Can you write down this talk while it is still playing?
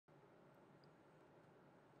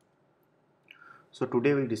So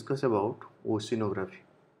today we'll discuss about oceanography.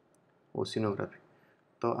 Oceanography.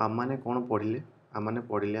 तो आम मैंने कौन पढ़िले आम मैंने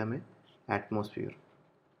पढ़िले आम एटमोस्फियर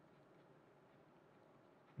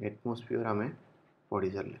एटमोस्फियर आम पढ़ी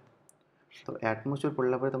सारे तो एटमोस्फियर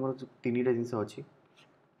पढ़ला तुम तीन टा जिनस अच्छी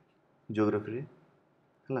जियोग्राफी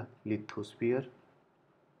है lithosphere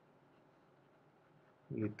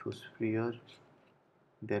lithosphere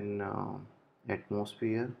then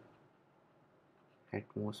atmosphere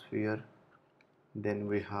atmosphere then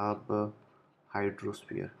we have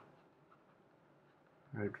hydrosphere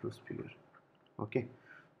hydrosphere. Okay,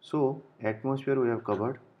 so atmosphere we have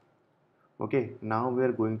covered. Okay, now we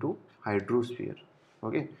are going to hydrosphere.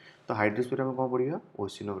 Okay, तो हाइड्रोस्फीयर में कौन पढ़िया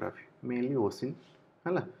ओशिनोग्राफी मेनली ओशिन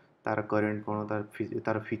है तार करेन्ट कौन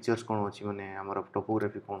तार फीचर्स कौन अच्छी माने आमर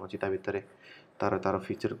टोपोग्राफी कौन अच्छी भितर तार तार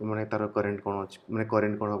फीचर माने तार करेन्ट कौन अच्छी माने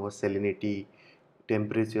करेन्ट कौन हम सेलिनिटी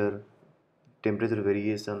टेम्परेचर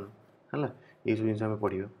वेरिएशन है ये सब जिन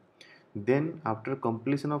पढ़िया. Then after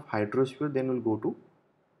completion of hydrosphere then we'll go to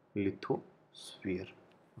lithosphere.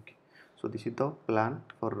 Okay, so this is the plan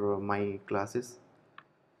for my classes.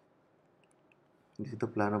 This is the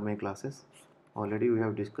plan of my classes. Already we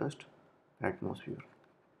have discussed atmosphere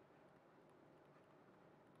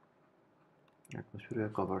we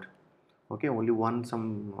have covered. Okay, only one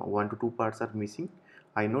to two parts are missing.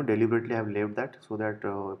 I know deliberately I have left that so that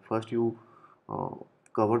first you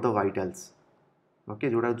cover the vitals. Okay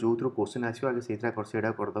जोड़ा जो through question आसो आगे से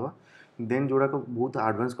करदे then जोड़ा बहुत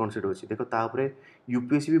आडभांस concept अच्छी देख तापर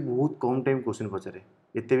यूपीएससी भी बहुत कम टाइम क्वेश्चन पचारे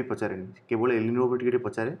एत भी पचारे केवल एलिनो टे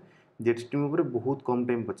पचारे जेट स्ट्रीम बहुत कम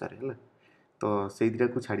टाइम पचारे है तो से दुटा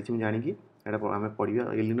को छाड़ी जाणी आम पढ़ा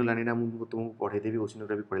एलिनो लानीटा मुझे तुमको पढ़ेदेवी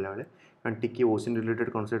ओशिनोग्राफी पढ़ला बेले कारण टी ओशन रिलेटेड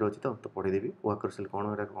कनसेप्ट अच्छी तो पढ़ेदेवी वाकर सेल कौन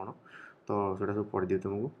है कौन तो से सब पढ़ी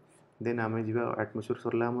तुमको देन आम जा एटमोस्फियर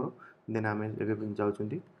सरला आमर देन आम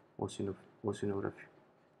जाऊँ oceanography.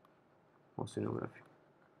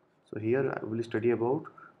 So here I will study about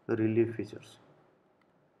the relief features.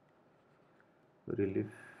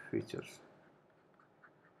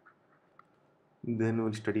 Then we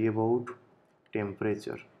will study about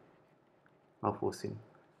temperature of ocean.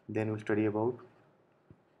 Then we will study about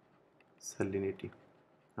salinity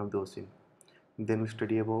of the ocean. Then we will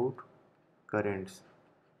study about currents.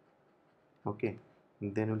 Okay.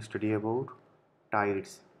 Then we will study about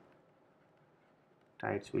tides.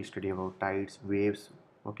 We'll study about tides, waves.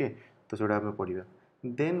 Okay, तो जोड़ा हमें पढ़िया.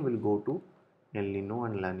 Then we'll go to El Nino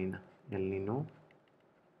and La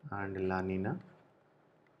Nina.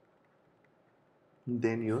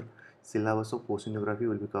 Then your syllabus of oceanography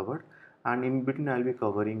will be covered, and in between I'll be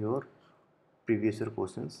covering your previous year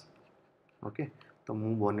questions. Okay, तो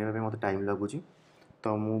मु बनेवा पे मते time लागुची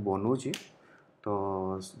तो मु बनौची तो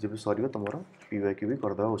जब सरियो तुमरो पीवाईक्यू भी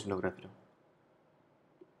कर दवा ओशिनोग्राफी.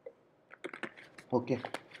 ओके,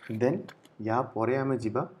 देन या परे आमे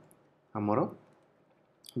जिबा हमरो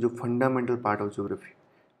जो fundamental part of geography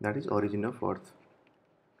that is origin of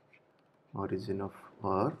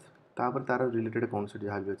earth तापर तार रिलेटेड कॉन्सेप्ट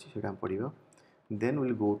जहाँ भी अच्छी से पढ़ा. Then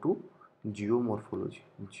will go to geomorphology.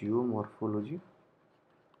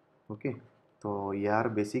 Okay, तो यार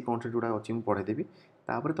बेसिक कॉन्सेप्ट जोड़ा अच्छी मुझे पढ़ेदेवी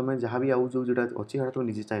तापर तुम जहाँ भी आउ जो जोटा अच्छी तुम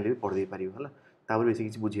निजे चाहिए भी पढ़े पार है तापर बेसी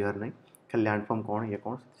किसी बुझार ना खाली लैंडफॉर्म कौन ये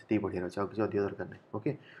कौन से पढ़ार अच्छे किसी अधिक दरकार नहीं.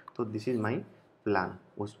 ओके, तो this is my plan.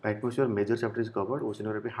 Atmosphere major chapter is covered.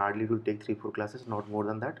 Oceanography hardly will take 3-4 classes, not more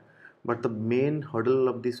than that. But the main hurdle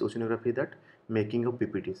of this oceanography is that making of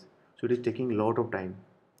PPTs. So it is taking a lot of time.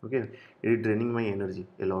 Okay, it is draining my energy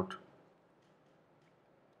a lot.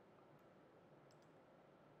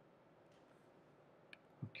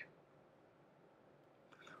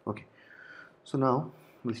 Okay. So now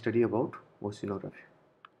we'll study about oceanography.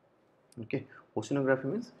 Okay, oceanography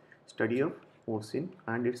means study of ocean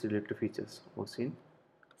and its related features. Ocean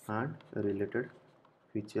and related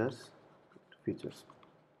features.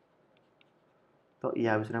 तो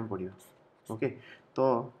या विषय में पढ़िया. Okay,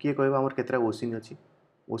 तो किए कहबा हमर केतरा ocean अछि.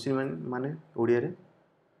 ओशिन माने ओडिया रे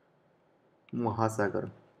महासागर.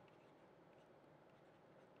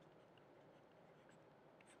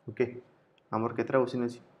 ओके, हमर केतरा ओशिन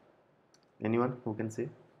अछि. Anyone who can say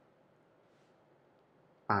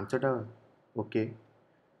पांचटा. Okay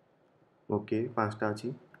पांचटा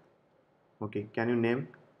अछि. Okay, can you name.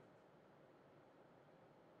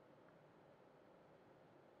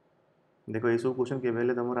 देखो ये सब क्वेश्चन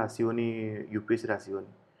केवे तुम आसोनी यूपीएससी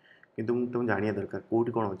आसोनी किंतु तुम जानिया दरकार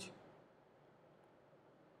कौटी कौन अच्छी.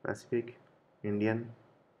 पैसिफिक, इंडियन,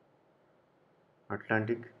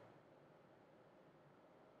 अटलांटिक,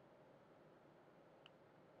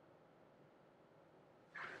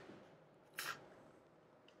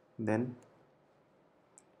 देन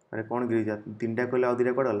अरे कौन गिरिजा तीन टा कहले आ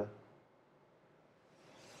दिटा कौन गला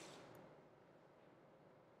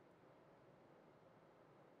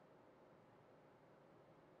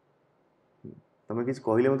तुम किसी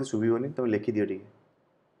कहले मत शुभनी तुम लिखिदियो टे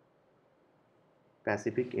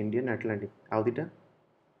पैसिफिक इंडियन आटलांटिक आउ दिटा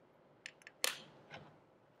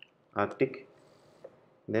Arctic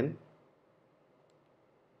then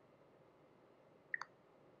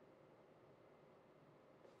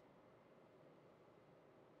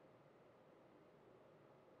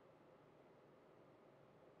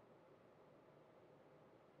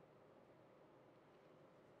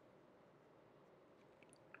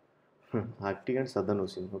Arctic and southern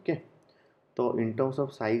ocean okay तो इन टर्म्स ऑफ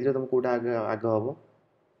साइज रे तुम कोटा आगे आगे हम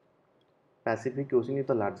Pacific ocean is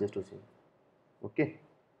the largest ocean okay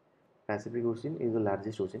Pacific ocean is the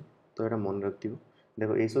largest ocean तो ये मन रखिथ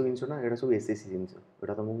देखो ये सब जिन ना यहाँ सब एसएससी जिन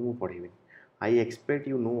यहाँ तुमको मुझे पढ़ेबी I expect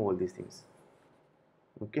you know all this things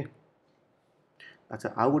okay अच्छा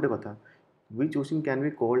आउ गोटे कथा विच ocean can be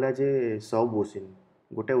called as a सब ओशन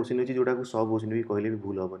गोटे ओशन अच्छी जोटा को सब ओशन भी कहले भी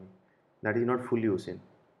भूल हेनी that is not fully ocean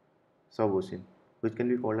सब ocean which can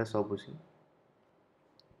be called as सब ocean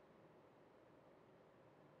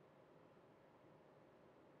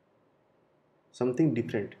something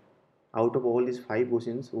different out of all these five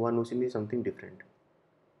oceans one ocean is something different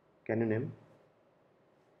can you name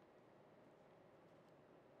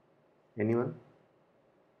anyone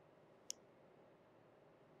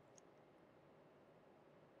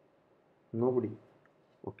nobody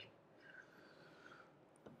okay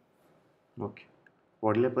okay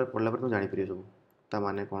पढ़ला तुम जापर सब ता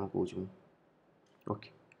माने कौन कौन okay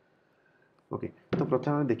okay तो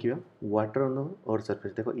प्रथम आम देखा water on the earth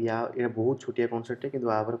surface देखो या बहुत छोटिया कनसेप्ट है कि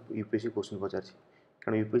यूपीएससी क्वेश्चन पचार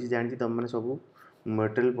कारण यूपीएससी जानी तुम मैंने सब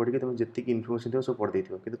मटेरियल पढ़ी तुम जी इनफर्मेशन थी सब पढ़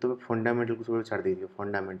देव कि तुम फंडामेंटल को सब छाड़ दे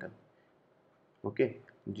फंडामेंटल ओके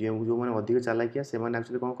जो मैंने अधिक चालाकिया से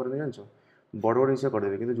एक्चुअली कौन करेंगे जान बड़ बड़ जिन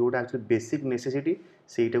करदे कि जोटा एक्चुअली बेसिक नेसेसिटी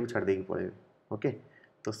से छाड़ देकी पड़े ओके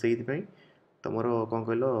तो से तुम कौन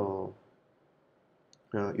कह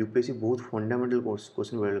यूपीएससी बहुत फंडामेंटल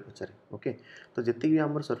क्वेश्चन बेले पचारे ओके तो जितनी भी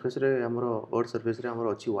आम सरफेस आमर अर्थ सरफेस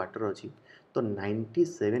अच्छी वाटर अच्छी तो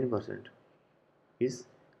 97% इज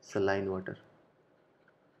सलाइन वाटर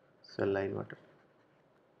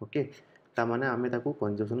ओके ता माने आमे ताको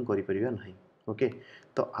कंजम्पशन करि परिबा नाही ओके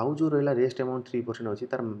तो आउ जो रहला रेस्ट अमाउंट 3% अच्छी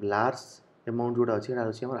तार लार्ज अमाउंट जोड़ा अच्छी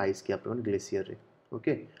अच्छी आम आइस कैप मैंने ग्लेसीयर रे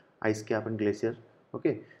okay ice cap and glacier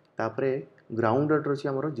okay तापरे ग्राउंड वाटर अच्छी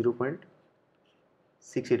आमर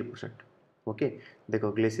 0.68% ओके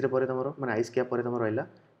देखो ग्लेसीयर पर तुम मैंने आइस कैप पर तुम रहा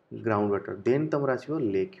ग्राउंड वाटर देन तुम आसो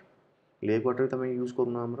लेक लेक वाटर तुम यूज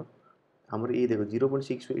करूना आमर ये देखो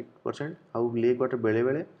 0.68% आउ लेक वाटर बेले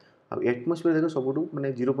बेले आउ एटमोस्फियर देखो सब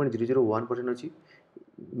मैंने 0.001% अच्छी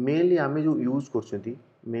मेनली आम जो यूज कर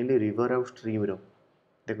मेनली रिवर आउ स्ट्रीम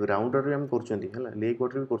देखो ग्राउंड वाटर भी कर लेक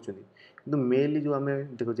वाटर भी कर मेनली जो आम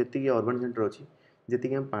देखो जी अर्बन सेंटर अच्छी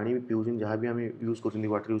जी आम पानी भी पीऊँ जहाँ भी आम यूज कर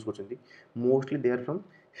वाटर यूज कर mostly they are from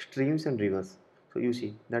streams and reverse so you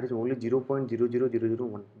see that is only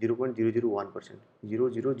 0.00001 0.001%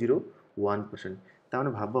 0001% ताने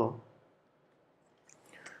भाव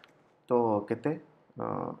तो केते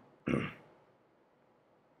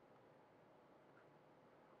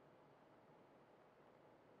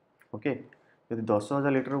ओके यदि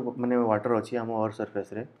 10,000 लीटर माने वाटर अच्छी आम अर्थ सरफेस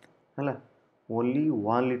रे है ओनली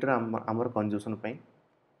 1 लीटर आमर कंजम्पशन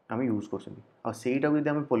आम यूज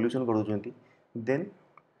कर पॉल्यूशन कर then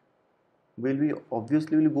will be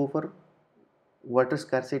obviously will go for water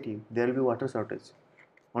scarcity there will be water shortage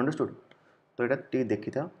understood तो यहाँ टे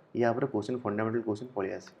देखी था या क्वेश्चन फंडामेंटल क्वेश्चन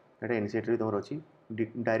पलि आसे यहाँ एनसीईआरटी तुम अच्छी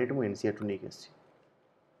डायरेक्ट मुझे एनसीईआरटी नहीं आसी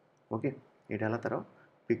ओके यहाँ तार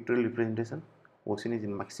pictorial representation ocean is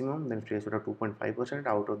maximum then fresh water 2.5%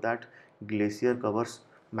 out of that glacier covers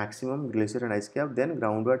maximum glacier and ice cap then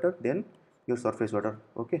ground water then your surface water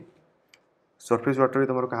okay surface water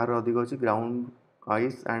तुम कहार अधिक अच्छी ground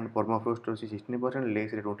ice and permafrost अच्छी 16%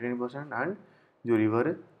 lakes 29% and जो river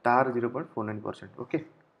है तार 0.49% okay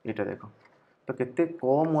यहाँ देख तो केते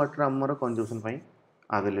कम वाटर आमर कंजम्पशन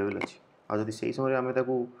अवेलेबल अच्छी आज से समय आम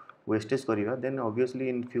वेस्टेज करवा then obviously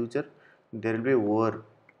in future there will be war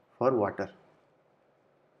for water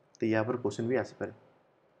तो या पर क्वेश्चन भी आसीपे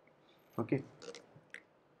ओके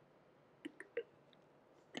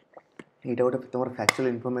यहाँ गोटे तुम factual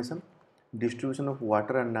information distribution of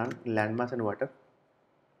water and land mass and water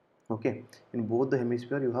okay in both the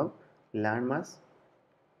hemisphere you have land mass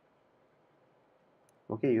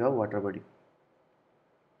okay you have water body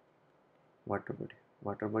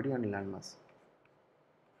and land mass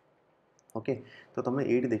okay तो तुम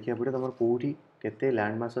ये देखा पड़े तुम कौटी केते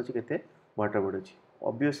लैंड मास अच्छी केते वाटर बॉडी अच्छी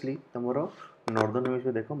ऑब्वियसली तुम नॉर्दर्न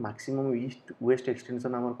हेमिस्फीयर देख मैक्सिमम ईस्ट वेस्ट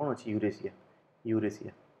एक्सटेंशन आम कौन अच्छी यूरेशिया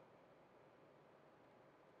यूरेशिया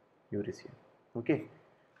यूरेशिया ओके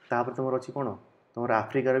तापर तुम अच्छी कौन तुम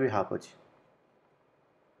आफ्रिकार भी हाफ अच्छी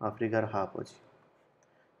आफ्रिकार हाफ अच्छी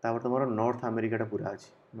तापर तुम नॉर्थ अमेरिका पूरा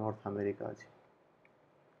अच्छी नॉर्थ अमेरिका अच्छी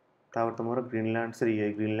तापर तुम ग्रीनलैंड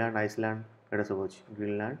सरी ग्रीनलैंड आइसलैंड एटा सब अच्छी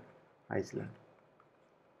Greenland Iceland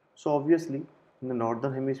so obviously in the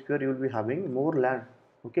northern hemisphere you will be having more land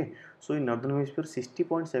okay so in northern hemisphere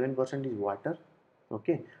 60.7% is water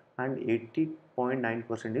okay and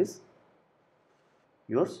 80.9% is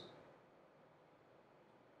yours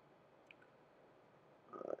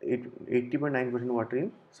 80.9% water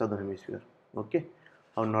in southern hemisphere okay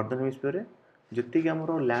और northern hemisphere रे जितनी आमर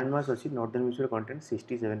land mass अच्छी northern hemisphere content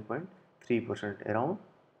 67.3% around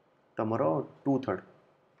तमर 2/3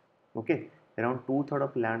 okay around 2/3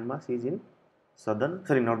 of land mass is in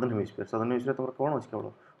northern hemisphere तुम कौन अच्छी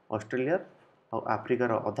केवल ऑस्ट्रेलिया और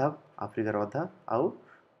आफ्रिकार अधा आउ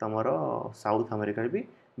तुम साउथ अमेरिका भी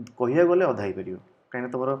कह गले अधा ही पार कहीं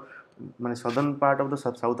तुम माने southern part of the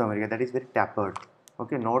south America that is very tapered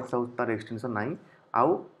okay north south तार एक्सटेंशन ना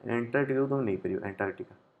आउ एंटार्क्टिका तुम नहीं पार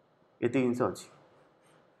एंटार्क्टिका ये जिन अच्छी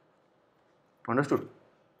अंडरस्टूड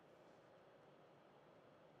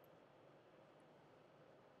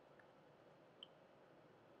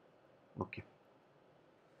ओके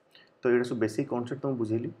तो ये सब बेसिक कॉन्सेप्ट तुम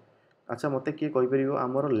बुझेली अच्छा मत किए कहीपर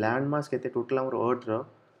आमर लैंड मास के टोटल आमर अर्थ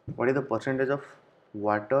what is the percentage of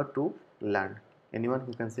water to land anyone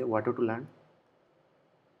who can say water to land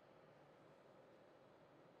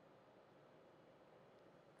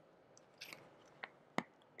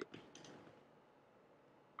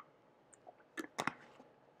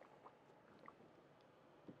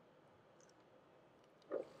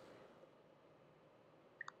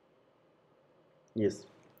yes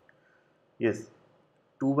yes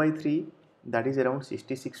 2/3 that is around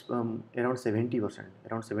 66 around 70%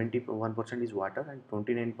 around 71% is water and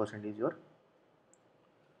 29% is your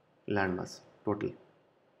land mass total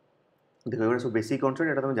देखो एगुड़ा सब basic concept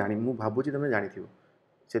एटा तुम जानी मु भाबुची तुम जानी थी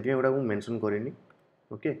से एगुड़ा मुझे मेंशन करेनी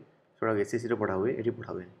ओके सेटा एसएससी रे पढ़ा हुए एटी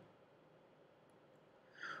पढ़ा हुए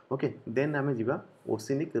ओके देन आम जा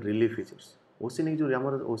ओशिनिक रिलीफ फीचर्स ओशिनिक जो आम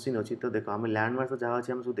ओशिन अच्छी तो देख आम लैंड मास जहाँ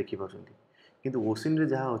अच्छी आम सब देखिपुर किंतु ओशिन रे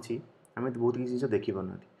जहाँ अच्छी आम बहुत किसी जिन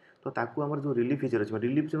देखिपार तो ताकू आम जो रिलीफ फीचर अच्छे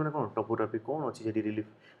रिलीफ फीचर मैंने कौन टपोग्राफी कौन अच्छी से रिलीफ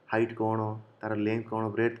हाइट कौन तार लेंथ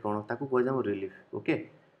कौन ब्रेथ कौन ताकू कह रिलीफ ओके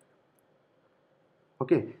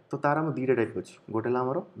ओके तो तार आम दुटा टाइप अच्छी गोटे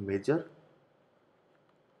आमर मेजर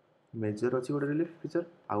मेजर अच्छी गोटे रिलीफ फीचर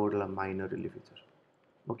आउ गोटे minor relief feature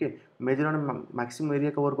okay major मैंने मैक्सिमम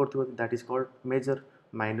एरिया कवर कर that is called major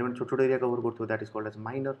minor मैंने छोट छोट एरिया कवर कर that is called as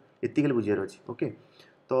minor ethical बुझार अच्छी ओके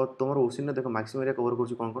तो तुम ओशिन देख मैक्सिमम एरिया कवर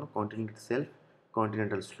कर कौन कौन continental self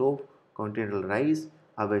continental slope continental rise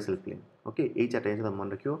अबैसल plane okay यही चार्ट जिन तुम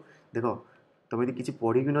मन रखियो देख तुम यदि किसी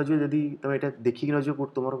पढ़ी न जो तुम यहाँ देखिक न जो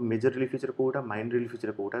तुम major relief feature कौटा minor relief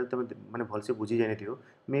feature कौटा तुम मैंने भलसे बुझी जानी थी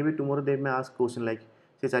मे बी टुमोरो दे में आस्क क्वेश्चन लाइक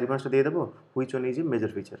से 4-5टा देदेव which one is a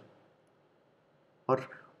major feature और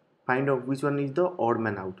find out which one is the odd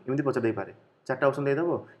man out एमती पचार दे पारे 4टा option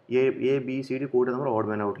देदेव A B C D कौटा तुम ऑड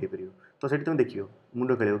मैन आउट हो पार तो से तुम देखियो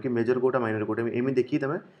मुंड खेल कि मेजर कौटा माइनर कौटा एमती देखिए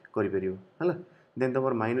तुम कर देन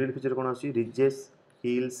तुम माइनर रिलीफ फीचर कौन अच्छी रिजेस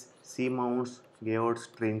हिल्स सी माउंट्स गेट्स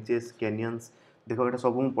ट्रेंचेस कैनियंस देख ये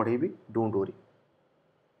सब मुझे पढ़ेबी डोंट वरी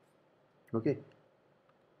ओके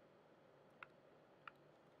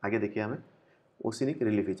आगे देखिए आम ओशिनिक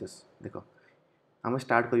रिलीफ फीचर्स देख आम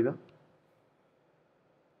स्टार्ट करवा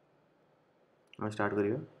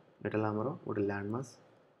एटा आमर गोटे लैंड मास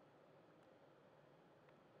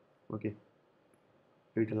ओके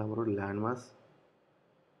ये आमर land mass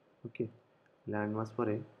okay land mass पर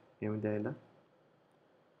एमती आएगा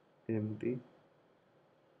एमती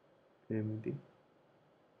एमती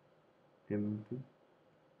एमती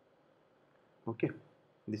okay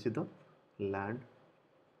this is the land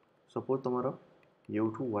suppose तुम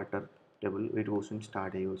यूठू वाटर टेबल ये ओशन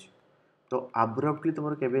स्टार्ट हो तो आब्रप्टली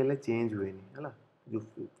तुम के चेंज हुए है जो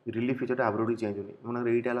रिलीफ फीचर आब्रप्टली चेंज होनी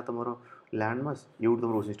मैंने यहाँ तुम लैंड मास यूठ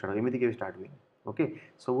तुम ओशन स्टार्ट एमती के स्टार्ट हुए ओके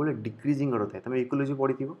सब डिक्रीजिंग अर्थ थाए तुम इकोलॉजी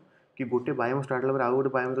पढ़ी थी कि गोटे बायोम स्टार्ट होगा आउ गोटे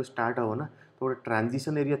बायोम जो स्टार्ट हो ना तो गोटे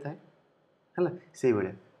ट्रांजिशन एरिया थाए है से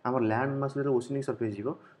भाया आम लैंड मास जो ओशिनिक सरफेस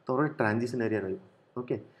जीव तो गोटे ट्रांजिशन एरिया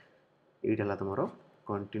रोके ये तुम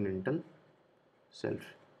कॉन्टिनेंटल शेल्फ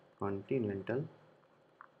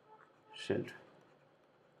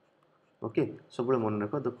ओके सब मन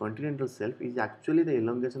रख the continental shelf is actually the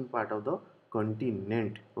elongation part of the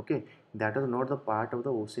continent okay that is not the part of the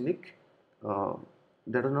ओशिनिक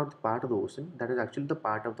that is not part of the ocean, that is actually the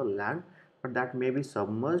part of the land, but that may be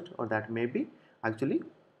submerged or that may be actually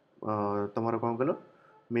tomorrow कौन कहलो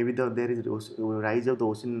maybe there is rise of the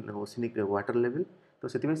oceanic water level, तो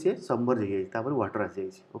ସେଥିପାଇଁ ସିଏ submerge ହେଇଯାଇଛି ତାପରେ water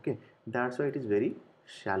ଆସିଯାଇଛି. Okay, that's why it is very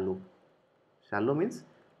shallow. Shallow means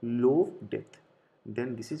low depth.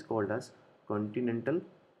 Then this is called as continental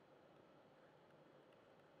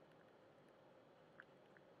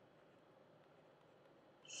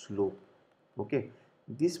slope. Okay,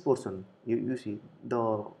 this portion you see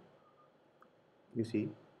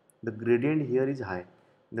the gradient here is high,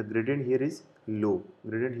 the gradient here is low,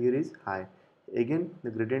 gradient here is high, again the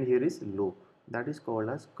gradient here is low. That is called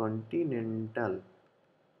as continental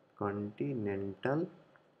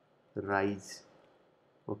rise.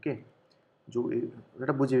 Okay, जो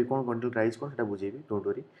एटा बुझेबी कौन Continental rise कौन सेटा बुझेबी, don't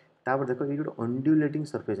worry. तापर देखो ये गोटे undulating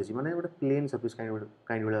surface अच्छी माने गोटे प्लेन सरफेस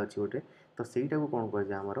काइंड वाला अच्छी गोटे, तो सहीटा को कौन कह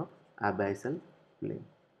जाए हमर abyssal प्लेन.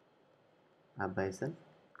 abyssal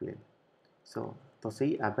plane. सो तो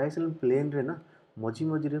सही abyssal प्लेन रे ना मझी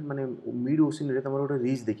मझी रे माने मिड ओशन रे तमर गोटे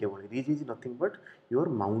रिज देखिया पड़े. Ridge is nothing but your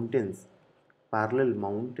mountains, parallel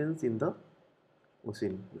mountains in the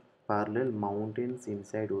ocean, parallel mountains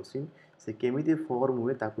inside ocean. से केमिति फॉर्म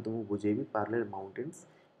हुए ताकू तुमको बुझेबी. parallel mountains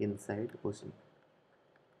inside ocean,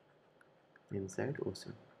 inside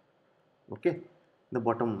ocean. Okay, the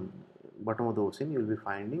bottom of the ocean you will be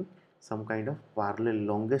finding some kind of parallel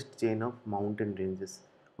longest chain of mountain ranges.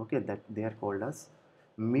 Okay, that they are called as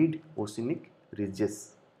mid oceanic ridges.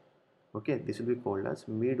 Okay, this will be called as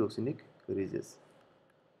mid oceanic ridges.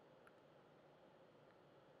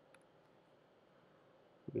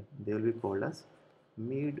 Okay, they will be called as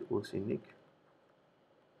mid oceanic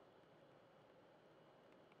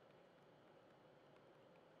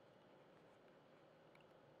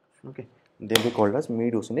okay, they will be called as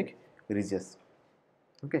mid oceanic ridges.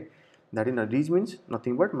 Okay, that is ridge means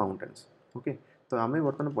nothing but mountains. Okay, तो आम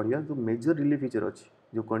बर्तमान पढ़िया जो major relief feature अच्छी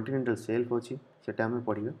जो Continental self अच्छी सेटा आम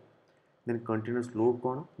पढ़िया. देन कंटिन्यूअस स्लोप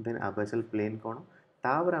कौन, देन abyssal प्लेन कौन,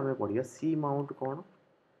 तापर आम पढ़िया सी माउंट कौन,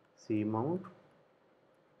 सी माउंट,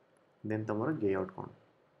 देन तुम गे आउट कौन,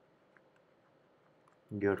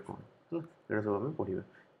 गे आउट कौन है सब आम पढ़ा.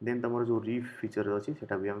 देन तुम जो रीफ फीचर अच्छी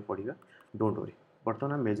सेटा भी आम पढ़ा. डोंट वरी,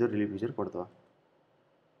 बर्तमान major relief feature पढ़दवा.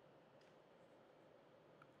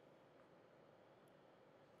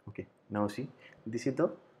 Okay, now see, this is the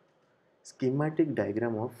schematic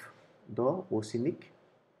diagram of the oceanic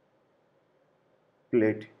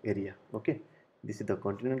plate area. Okay, this is the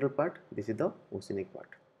continental part, this is the oceanic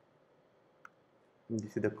part,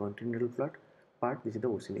 this is the continental part, this is the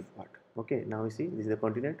oceanic part. Okay, now you see, this is the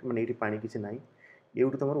continent माने एठी पानी किछि नाही,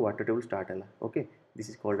 एउठ तमर water table start हला. Okay, this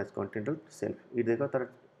is called as continental shelf. ये देखो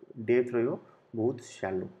तार डेप्थ रहियो बहुत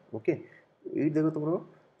शैलो. Okay, ये देखो तमरो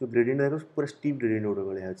जो ग्रेडियंट देखो पूरा स्टीप ग्रेडियंट गोटे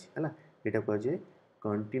भलिया अछि हला, एटा कह जे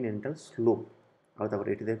कंटिनेंटल स्लोप. आ तापर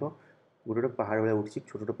एठी देखो गोटे पहाड़ भलिया उठछि,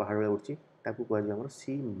 छोट छोट पहाड़ भलिया उठछि, ताकू कह जे हमर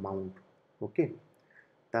सी माउंट. ओके,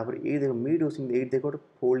 तापर ये देखो मिड ओशन, ये देखो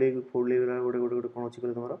फोर लेग गोटे गोटे गोटे कोन अछि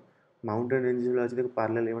कहले तमरो माउंटेन रेंजेस वाला अछि. देखो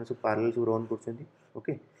पैरेलल एमन सब पैरेलल सब रन करछन्ती.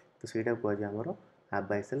 ओके, तो सेटा कह जे हमर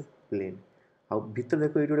abyssal प्लेन. आ भीतर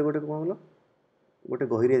देखो ये गोटे गोटे कोन बोलो गोटे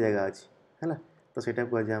गहिरिया जगह अछि हला, तो सेटा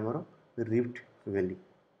कह जे हमर रिफ्ट वैली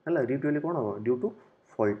हला. रिफ्ट वैली कोन हो, due to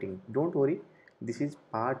faulting. Don't worry, this is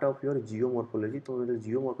part of your geomorphology. तो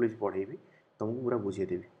जियोमॉर्फोलॉजी पढ़ेबी तुमको पूरा बुझे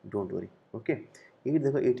देबी. Don't worry. ओके, ये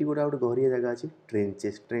देखो एटी गोटे गोटे गहिरिया जगह अछि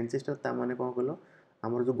ट्रेंचेस. ट्रेंचेसटा माने कोन कहलो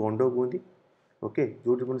हमर जो गंड कहती. ओके,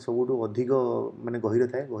 जो सबुठ अधिक माने गहिर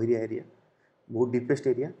थाए, गहिरिया एरिया, बहुत deepest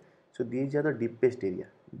area. So these are the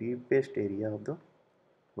deepest area of the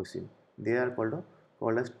ocean. They are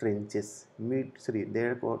called as trenches. They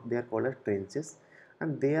are called as trenches,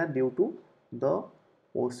 and they are due to the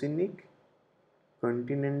oceanic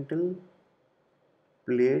continental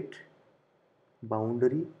plate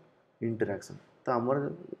boundary interaction. तो आमर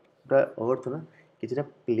अर्थ ना किसी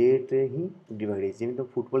plate रे ही divide है. जमी तो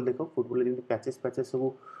football देख, football जमी पैचेस पैचेस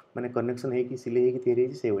सब माने कनेक्शन है कि सिले है कि तैयारी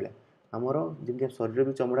है से भाया आमर जमी शरीर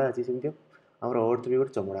भी चमड़ा अच्छी सेमती आमर अर्थ भी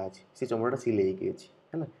गोटे चमड़ा अच्छी. से चमड़ा सिले है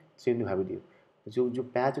है सेमती भाव दियो. जो जो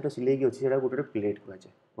पैच गोटे सिले अच्छी गोटे गोटे प्लेट कह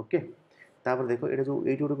जाए. ओके, तापर देखो ये जो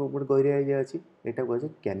ये गोटे गोटे गहिरिया एरिया अच्छी यहाँ कह जाए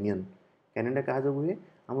कैनियन. कैनियनटा क्या जो हुए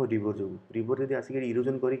आम रिवर जो रिवर जब आसिक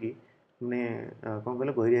इरोजन करके मैंने कौन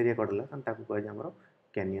कहल गहिरिया एरिया करदेला ताकू कह जाए आमर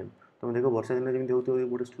कैनियन. तुम देखो वर्षा दिन जमी होती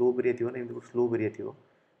गोटे स्लोप एरिया थी ना, एमती गोटे स्लोप एरिया थी,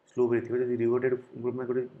 स्लोप एरिया थी. जब रिवर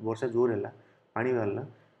गोटे वर्षा जोर है पानी बाहर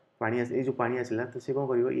पानी ये जो पानी आसला तो सी कौन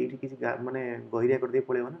कर ये किसी माने गहिरिया कर दे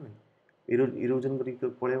पड़ेगा ना नहीं, इरोजन कर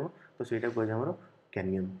पड़ेगा. तो सहीटा कह जाए आमर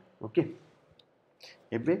कैनियन. ओके,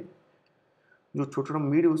 एबे जो छोट छोट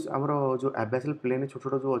मिड आमर जो एबासल प्लेन छोट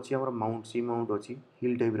छोट जो अच्छी माउंट सी माउंट अच्छी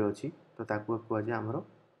हिल टाइप अच्छी तो ताकू कहुए आमर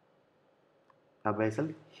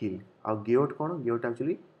एबासल हिल आ गेओट कौन गेओट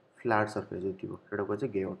एक्चुअली फ्लैट सरफेस जो थी सेटा कहुए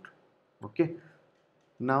गेओट ओके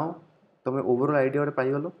नाउ तुम ओवरऑल आइडिया गोटे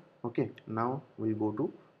पाइगल okay now will go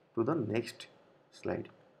to the next slide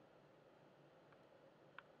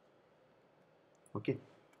okay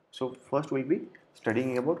so first will be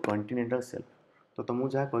studying about continental shelf तो तुमको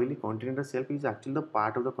जहाँ कहली continental shelf is actually the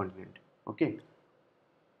part of the continent okay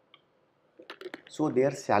so they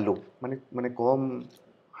are shallow माने माने कम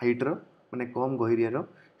height रो माने कम गहिरिया रो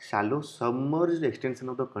shallow submerged extension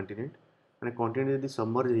of the continent माने continent यदि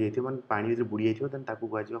submerge हो जाइथिबो माने पानी भीतर बुडी जाइथिबो देन ताकू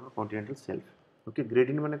कहै छै कॉन्टिनेंटल शेल्फ ओके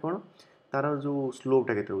ग्रेडियंट माने कोन तार जो स्लोप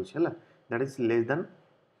टा केते होछि हला that is less than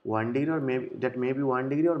 1 degree और may that may be 1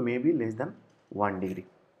 degree और may be less than 1 degree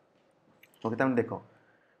okay तुम देखो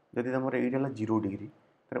जदि तुम एट है 0 डिग्री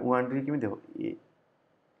तो 1 डिग्री केमी देखो ये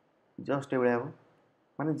जस्ट ये हम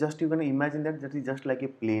माने just you can imagine that is just like a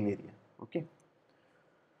plain area okay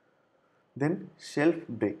then self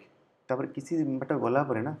break तापर किसी बाट गला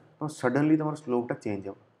परे ना तुम सडनली तुम स्लोपटा चेंज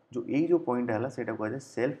हो जो पॉइंट है सेटा कहुए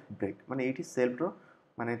सेल्फ ब्रेक माने ये सेल्फ रो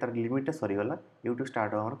माने तार लिमिटा सरीगला you to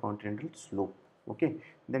start hour continental slope okay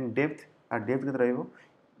then depth depth के रहिबो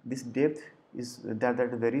this depth is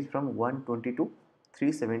that varies from 120 to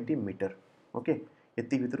 370 metre okay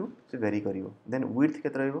एति भितर से वेरी करिवो देन विड्थ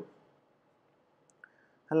केते रहिबो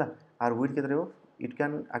हला आर विड्थ केते रहिबो it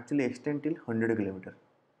can actually extend till 100 kilometre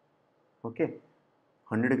okay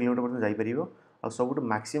 100 kilometre पर्यंत जाई परिबो आ सबुठ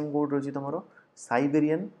मैक्सिमम कोड रही तुम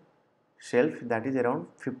Siberian shelf that is around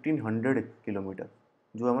 1500 kilometre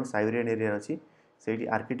जो आम साइबेरियन एरिया अच्छी से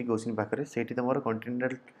आर्कटिक ओशन पाखे से तुम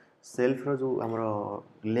कॉन्टिनेंटल शेल्फ रो जो आम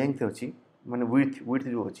लेंथ अच्छी माने विड्थ विड्थ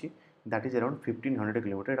जो अच्छी दैट इज अराउंड 1500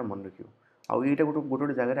 किलोमीटर ये मन रखियो आउ ये गोटे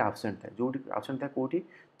गोटे जगह आबसेंट थाए जो आबसेंट थाए कौटी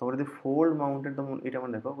तुम यदि फोल्ड माउंटेन तुम यहाँ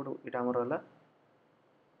मन देख गोटे यहाँ आमर है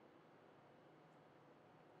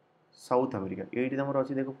साउथ अमेरिका ये तुम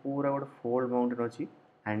अच्छी देख पूरा गोटे फोल्ड माउंटेन अच्छी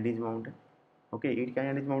एंडीज माउंटेन ओके ये कहीं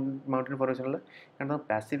एंडीज माउंटेन फॉर्मेशन है कारण तुम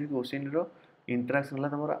पैसिफिक ओशन रो इंटराक्शन है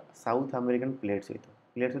तुम साउथ अमेरिकन प्लेट सहित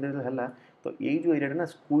प्लेट सहित है तो ये जो एरिया ना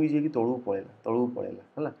स्क्वीज होगी तलू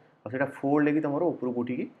पड़ेगा है और फोल्ड होगी तुम ऊपर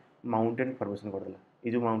उठिकी माउंटेन फॉर्मेशन करदेला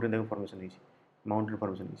ये जो माउंटेन देख फॉर्मेशन होती माउंटेन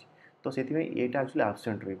फॉर्मेशन होती तो से यहाँ एक्चुअली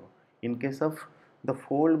आबसेंट रही in case of the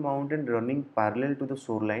fold mountain running parallel to the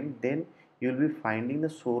shore line then you will be finding the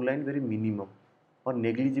shoreline very minimum or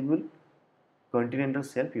negligible continental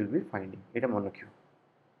shelf you will be finding এটা মনে রাখিও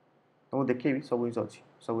तुमको देखेबी सब जिन अच्छी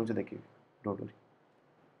सब जिन देखेबी डोंट वरी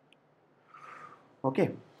ओके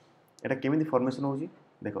এটা केमिति formation होजी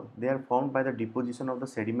देखो they are formed by the deposition of the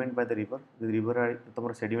sediment by the river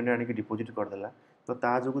तुम सेडिमेंट आनिक डिपोजिट करदेला तो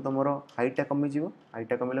ता जो तुम हाइटा कमिजिव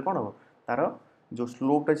हाइटा कमिले कौन हम तार जो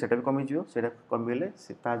स्लोपटा सेटा भी कमिजिव सेटा कमिले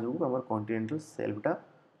ता जो आम कॉन्टिनेंटल शेल्फटा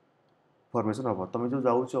फॉर्मेशन हम तुम जो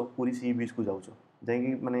जाऊँ पूरी सी बीच को जाऊँ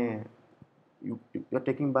जाकि माने you are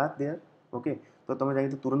taking bath there okay तो तुम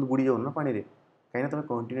जाकि तुरंत बुड़ी जाओ ना पानी रे कहीं तुम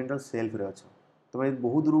कॉन्टिनेंटल शेल्फ रे अच्छ तुम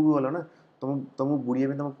बहुत दूर को गल ना तुमको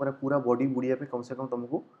बुड़िया तुम पूरा बॉडी बुड़िया कम से कम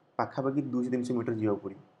तुमको पाखापाखि 200-300 मीटर जीवा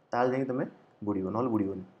पड़ी ताल जाकि तुम बुड़ब ना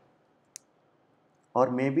बुड़बनी और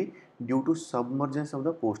may be due to submergence of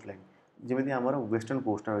the coast line जमी आम वेस्टर्न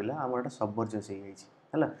कोस्ट रहा आम सबमर्जेंस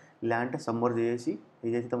है लैंड सबमर्ज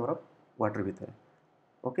हो तुम वाटर भितर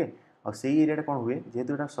ओके और से एरिया कौन हुए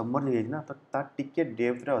जेहेतु यहाँ सबमर्ज हो ना तो टिके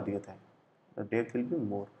डेप्थ अधिक थाए depth will be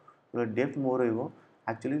more depth more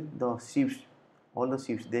actually the ships all the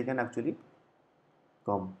ships they can actually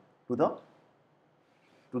come to the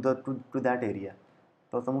two that area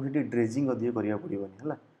तो तुमको सीटी ड्रेजिंग अधिक करा पड़ोनी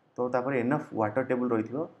है तो तापर एनफ वाटर टेबल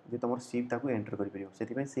रही तुम शिप ताको एंटर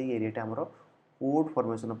कर से एरिया आमर पोर्ट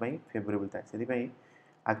फॉर्मेशन फेवरेबल थाए से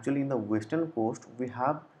actually in the western coast we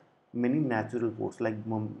have many natural ports like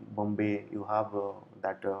Bombay you have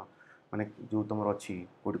that माने जो तुम अच्छी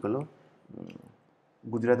कौट कल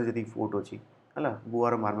गुजरात जी पोर्ट अच्छी है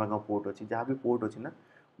गोवार मारमागांव पोर्ट अच्छी जहाँ भी पोर्ट अच्छी ना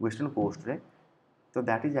वेस्टर्न कोस्ट रे तो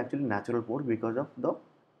that is actually natural port because of the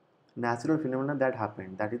natural phenomena that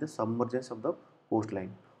happened that is the submergence of the coast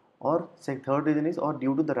line और थर्ड रीजन इज और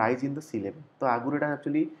due to the rise in the C level तो आगुरी एटा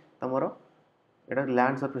actually तुम एटा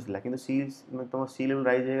land surface है कि सी तुम सी level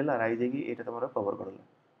rise होगी तुम cover करदेला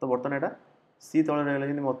तो बर्तमान यहाँ सी तले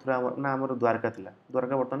रही मथुरा ना आम द्वारका थी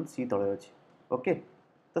द्वारका बर्तमान सी तले अच्छी ओके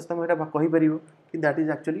तो तुम यहाँ कहीपर कि that is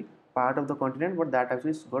actually part of the continent but that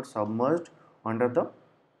actually got submerged under the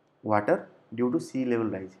water due to C level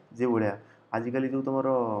rise जो भाया आजिकल जो तुम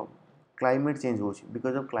क्लाइमेट चेंज हो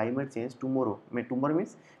because of climate change tomorrow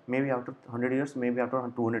means may be after 100 years may be after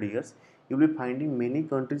 200 years you will be finding many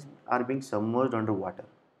countries are being submerged under water.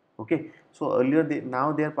 Okay, so earlier now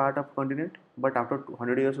they are part of continent, but after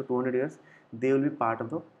 100 years or 200 years, they will be part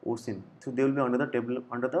of the ocean. So they will be under the table,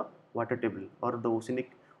 under the water table or the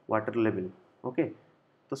oceanic water level. Okay,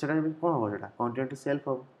 तो सेटा कौन हम सेटा continental shelf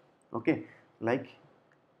हम. Okay, like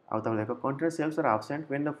out of like continental shelves are absent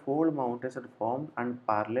when the fold mountains are formed and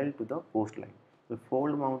parallel to the coastline. So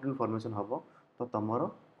fold mountain formation हम तो तमरो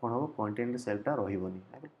कौन हम continental shelf टा रही बनी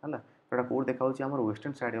है ना. सेटा कोड देखा होची हमर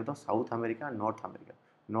western side of the south America and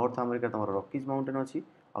north America तुम रॉकीज माउंटेन अच्छी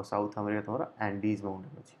और साउथ अमेरिका तुम एंडीज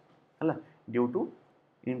माउंटेन अच्छी है due to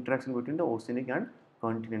interaction between the oceanic and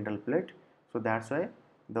continental plate. So that's why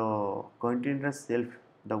the continental self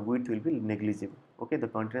the width will be negligible. Okay, the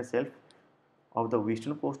continental shelf of the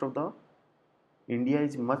western coast of the India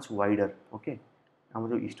is much wider. Okay, आम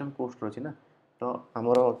जो eastern coast अच्छे ना तो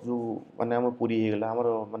आमर जो माने आम पुरी होगला आमर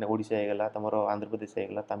माने ओडिशा होगला तुम Andhra Pradesh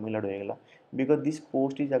होगला Tamil Nadu होगला because this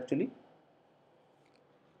coast is actually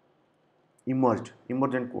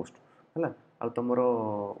emergent coast है आ तुम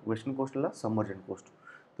वेस्टर्न कोस्ट है सबमर्जेंट कोस्ट.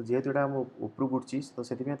 तो जेहेतु यहाँ उपरକୁ उठी तो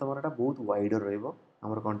से तुम यहाँ बहुत वाइडर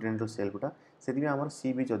रमर कॉन्टिनेंटल सेल्फटा से आम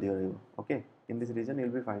सी बीच अधिक रही. Okay, in this reason you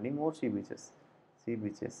will be finding more sea beaches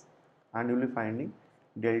and you will be finding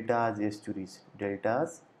deltas estuary.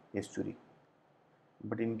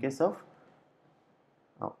 But in case of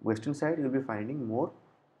western side you will be finding more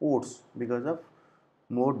ports because of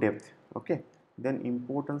more depth. Okay, then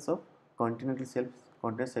importance of continental shelf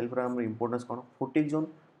रा importance कौन photic zone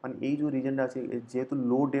मान ये जो reason अच्छे जेहेतु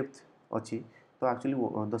लो depth अच्छी तो actually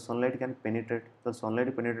the sunlight can penetrate तो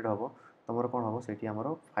सनलाइट पेनिट्रेट हम तुम कौन हम से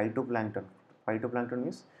फाइटोप्लांक्टन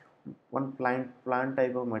means one plant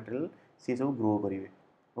type of material सी सब ग्रो करेंगे.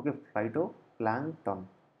 ओके, फाइटोप्लांक्टन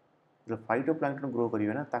जब फाइटोप्लांक्टन ग्रो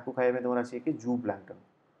करेंगे ना ताको खाइबा तुम आसिक जू प्लांक्टन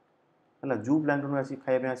है जू प्लांक्टन आसी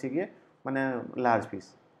खाइबा आसिक माने लार्ज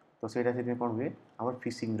फिश तो सेटा से कौन हुए आम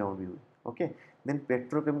फिशिंग ग्राउंड भी हुए. ओके, देन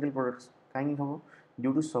पेट्रोकेमिकल प्रोडक्ट्स कहीं हम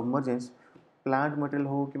due to submergence plant material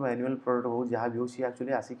हो कि एनिमल प्रोडक्ट हो जहाँ भी हो सी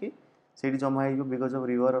एक्चुअली आसिक से जमा हो बिकज ऑफ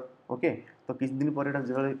रिवर. ओके, तो किसी दिन पर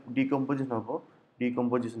जो डिकम्पोजिशन हम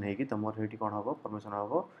डिकम्पोजिशन होगी तुम ये कौन हम फॉर्मेशन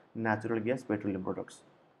हम natural gas petroleum products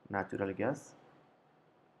natural gas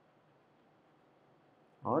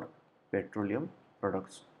और petroleum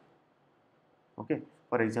products. Okay,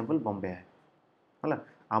 for example Bombay है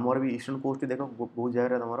आमर भी ईस्टर्न कोस्ट देख बहुत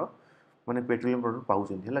जगह तुम माने पेट्रोलियम प्रोडक्ट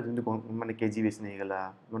पाँच है जमी माने केजी बेस नहीं गला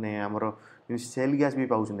माने आमर सेल गैस भी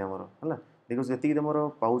पाँच आमर है बिकज जी तुम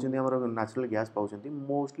पाँच नेचुरल गैस पाँच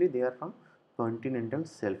mostly they are from continental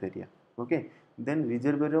self area. Okay, then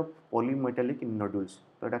reservoir of polymetallic nodules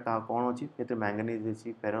तो यहाँ कौन अच्छी ये मैंगनीज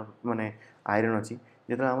अच्छी फेरो माने आयरन अच्छी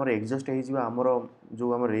जो आम एग्जस्ट होमर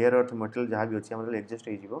जो आम रेयर अर्थ मटेरियल जहाँ भी अच्छी आम एग्जस्ट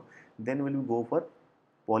हो then will go for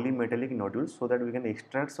polymetallic nodules so that we can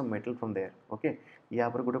extract some metal from there. Okay, या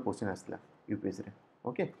पर गोटे क्वेश्चन आसला यूपीएससी रे.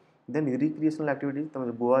 ओके, देन रिक्रिएशनल एक्टिविटीज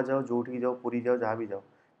तुम गोवा जाओ जो जाओ पुरी जाओ जहाँ भी जाओ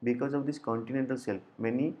because of this continental self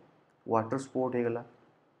many water sport होगला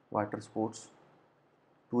water sports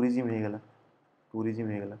tourism होगला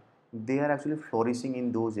they are actually flourishing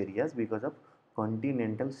in those areas because of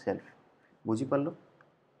continental self. बुझीपार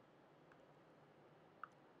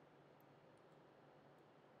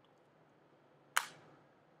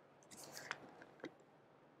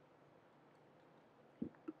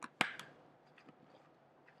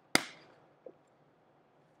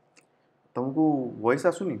तुमको वॉइस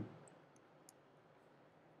आसुनी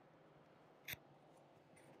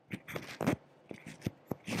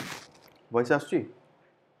वॉइस आसुची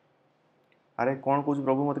अरे कौन कौन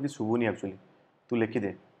प्रभु मत कि शुभुनी एक्चुअली तू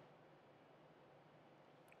लिखिदे.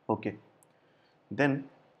 Okay, then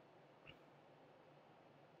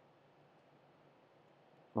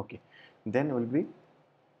will be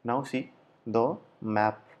now see the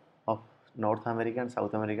map of north America and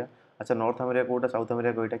south America. अच्छा, north America Kota south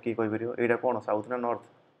America कोईटा किए कहीपर यहाँ कौन साउथ ना नॉर्थ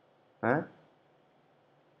हाँ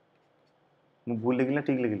मुझे भूल लिखिली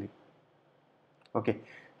ठीक लिखिली. Okay,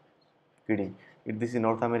 kidding this is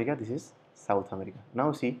North America, this is South America.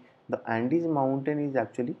 Now see the Andes mountain is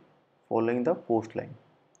actually following the coastline.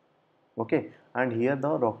 Okay, and here the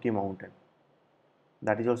Rocky mountain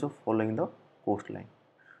that is also following the coastline.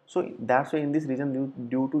 So that's why in this region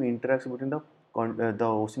due to interaction between the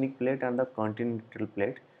oceanic plate and the continental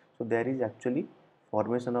plate, so there is actually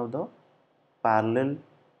formation of the parallel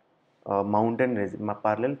mountain range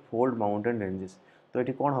parallel fold mountain ranges. तो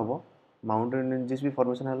ये कौन हम mountain ranges भी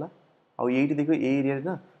formation है आउ ये देखो ये एरिया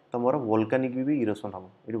ना तुम वोल्कानिक भी इरोसन हम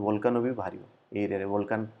ये वोल्कानो भी बाहर एरिया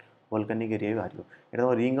वोल्कानिक एरिया भी बाहर ये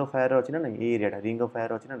तुम रिंग ऑफ फायर अच्छी ना ये एरिया रिंग ऑफ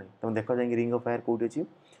फायर अच्छी ना तुम देख जाए रिंग ऑफ फायर कौटी अच्छी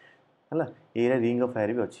है ये रिंग ऑफ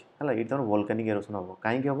फायर भी अच्छी है ये तुम वोल्केनिक एरोशन हम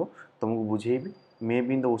कहीं हम तुमको बुझेबी may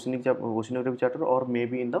be in the ओशनियोग्राफी chapter और may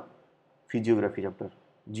be in the physiography chapter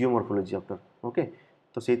geomorphology chapter okay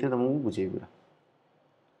तो से तुमको बुझेबी पूरा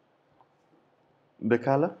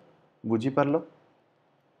देखाला बुझीपार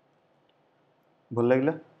भल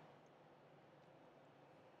लगे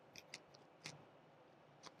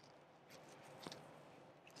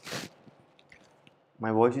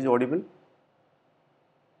my voice is Audible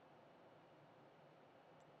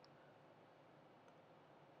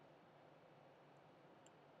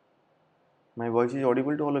my voice is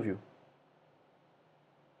Audible to all of you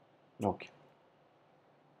okay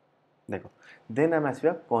देख देन आम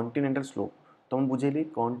आसवा कॉन्टिनेंटल स्लोप तुम बुझेली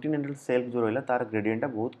कॉन्टिनेंटल सेल्फ जो रहा तार ग्रेडियंटा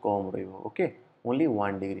बहुत कम रोके ओनली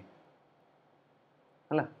 1 डिग्री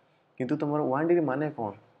है किंतु तुम 1 डिग्री माने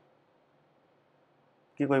कौन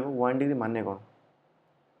किए कह 1 डिग्री माने कौन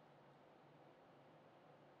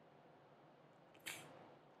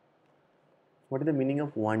what is the meaning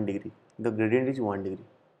of 1 degree the gradient is 1 degree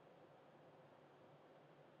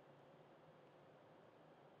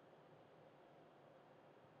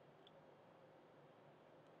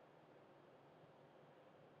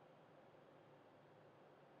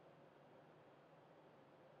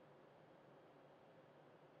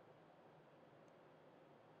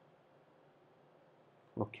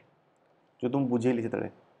okay जो तुम बुझेली से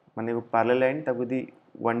माने पैरेलल लाइन ताको यदि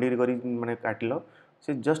 1 डिग्री करी माने काटिल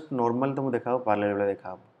से जस्ट नॉर्मल तुमको देखा पैरेलल वाला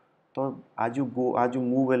देखा तो आज you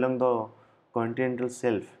move along the continental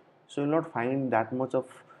self so will not find that much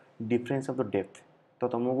of difference of the depth तो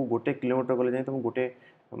तुमको गोटे किलोमीटर गले जाए तुम गोटे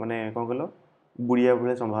माने कौन कल बुड़िया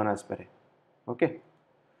भाई संभावना आसपे okay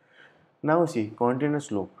now see continental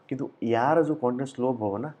slope किंतु यार जो कॉन्टिनेंटल स्लोप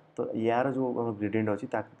हम ना तो यार जो ग्रेडियंट अच्छी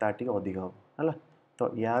अधिक हम है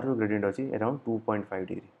तो यार जो ग्रेडियंट अच्छी अराउंड 2.5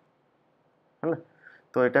 डिग्री है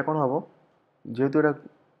तो यहाँ कौन हम जेहेतु यहाँ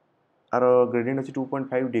आर ग्रेडियंट अच्छी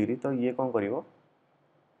 2.5 डिग्री तो ये कौन कर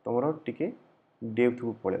तुम टिके डेप्थ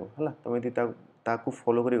को पड़ेगा है तुम यदि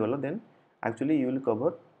फॉलो कर गल then actually you will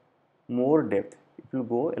cover more depth if you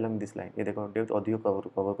go along this line ये देखो डेप्थ अधिक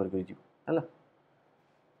कवर कर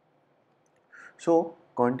सो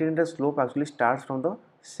continental slope actually starts from the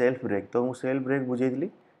self break तो मुझे self break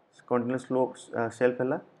बुझेली continental slope self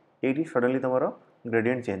है ये सडनली तुम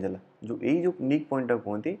ग्रेडियंट चेंज है जो यही जो नीक पॉइंट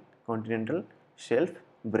कहते continental self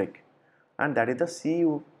break and that is the sea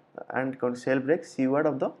and self break seaward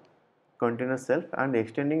of the continental shelf and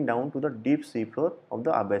extending down to the deep sea floor of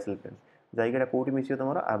the abyssal plain जाइए कौटी miss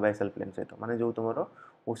तुम abyssal plain सहित माने जो तुम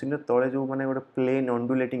ocean तले जो माने गोटे प्लेन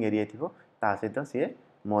अंडुलेटिंग एरिया थी ता सहित सी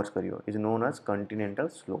मर्ज कर is known as continental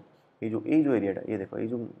slope ये जो एरियाटा ये देख ये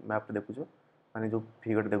जो मैप देखुच माने जो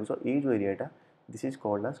फिगर देखुच ये जो एरियाटा this is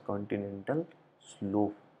called as continental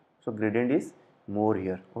slope so gradient is more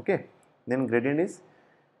here okay then gradient is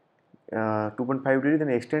 2.5 degree then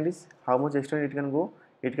extent is how much extent it can go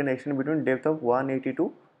it can extend between depth of 180 to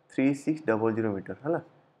 3600 meter है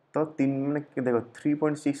तो 3 मैंने देखो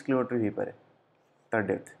 3.6 kilometre हो पाए तार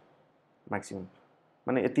depth maximum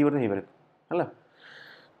माने एति बड़े हो पाए है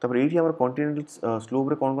तब ये कॉन्टिनेंटल स्लोप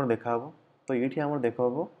रे कौन कौन देखा हम तो ये देखा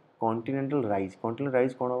हम कॉन्टिनेंटल राइज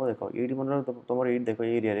कौन हम देख ये मन तुम ये देख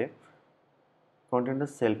एरिया कॉन्टिनेंटल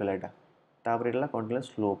सेल्फ है यहाँ कॉन्टिनेंटल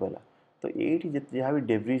स्लोप है तो ये जहाँ भी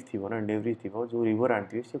डेब्रिज थी ना डेब्रिज थी जो रिवर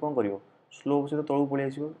आनी सी कौन कर स्लोप सहित तौक पलि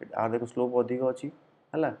आस आर देख स्लोप अधिक अच्छी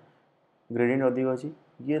है ग्रेडियंट अधिक अच्छी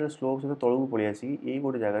ये स्लोप सहित तौक पलि आसिक ये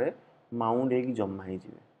गोटे जगह माउंट हो जमा है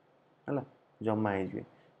जमा हो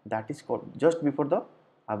that is called just before the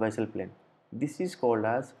abyssal plain this is called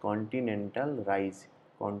as continental rise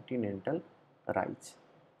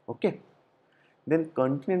okay then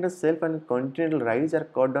continental shelf and continental rise are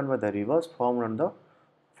cut down by the rivers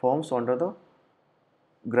forms under the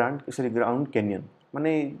ground canyon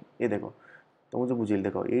माने ये देखो तुम जो बुझेल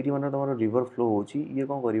देख ये मैंने तुम रिवर फ्लो होची ये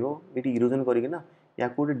कौन कर ये इरोजन करके ना या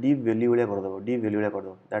गोटे deep valley Bhaya करदेव deep valley Bhaya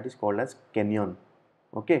करदेव that is called as canyon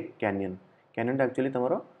okay canyon actually तुम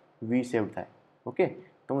वी शेप्ड थाए ओके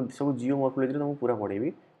तुम सब जियोमॉर्फोलॉजी तुमको पूरा पढ़ेबी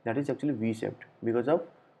that is actually V shaped because of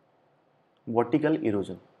vertical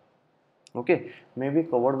erosion okay may be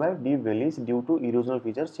covered by deep valleys due to erosional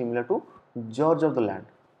feature similar to George of the land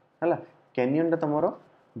है canyon तुम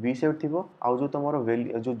V shape थी आउ जो तुम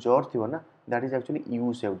वैली जो George थी ना that is actually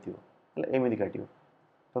U shape थी एमती काट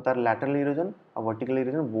तो तार लैटरल इरोजन और वर्टिकल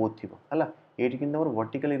इरोजन बोथ थी है ये कि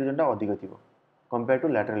वर्टिकल इरोजनटा अधिक थी कंपेयर टू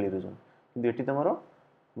लैटरल इरोजन कि ये तुम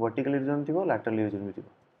वर्टिकल इरोजन थी लैटरल इरोजन भी थी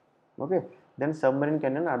okay then submarine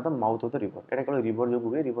canyon are the mouth of the river यहाँ केवल रिवर जो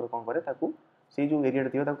हुए रिवर कौन करे से जो एरिया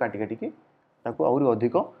थी काटी आहरी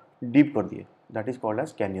अधिक डीप कर दिए that is called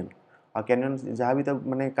as canyon uh canyon जहाँ भी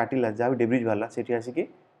माने काटिला जहाँ भी डेब्रिज बाहर से आसिक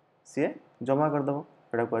सी जमा करदेव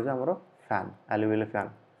एटा कहुए आमर फैन एलुवियल फैन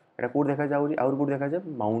एटा कौट देखा जाऊँगी आउर कौट देखा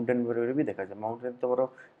जाए माउंटेन भी देखा जाए माउंटेन तुम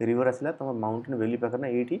रिवर आसला तुम माउंटेन वैली पाखना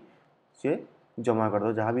ये सी जमा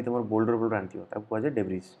करदे जहाँ भी तुम बोल्डर बोल्डर आनी कहुए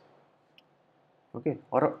डेब्रिज ओके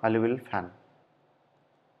और एलुवियल फैन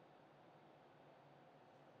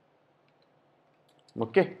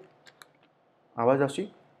ओके आवाज आसी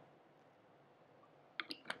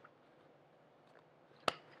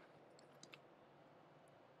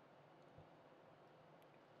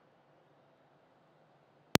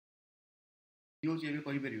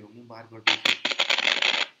बाहर कर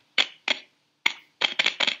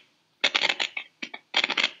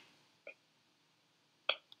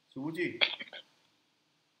शुभुची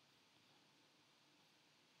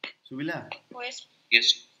सुविला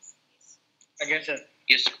yes again sir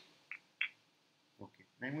yes okay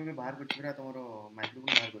नहीं मुझे बाहर कर फिर तुम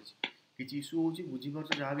माइक्रोफोन बाहर कर किसी इश्यू होची बुझी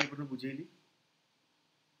पारछ जहाँ भी एपटे बुझेली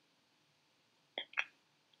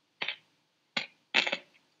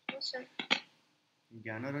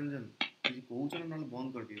ज्ञान रंजन किसी कहूछ ना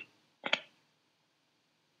बंद कर दियो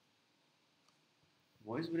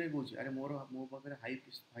वॉइस ब्रेक होची अरे मोर मो पाखे हाई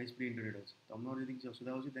स्पीड इंटरनेट अच्छी तुम यदि किसी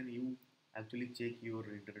असुविधा होची then you actually check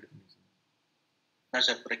your internet connection ना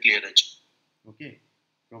सर पूरा क्लियर है okay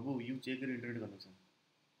Prabhu you check your internet connection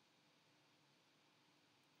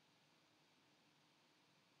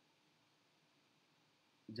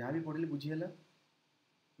जहाँ भी पढ़ले बुझीगला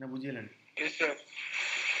ना बुझीगला यस सर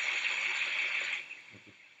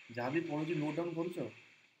ओके जहाँ भी पढ़ुची नोट डाउन करूछ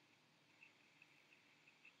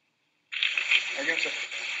अगेन सर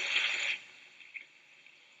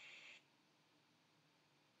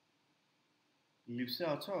लिप्से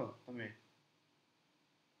अच्छ तमे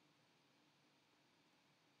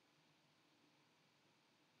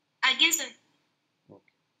अगेन सर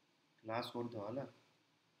ओके क्लास करथो हला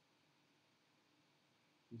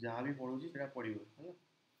जहाँ भी पढ़ुची सेटा पढ़िबो हला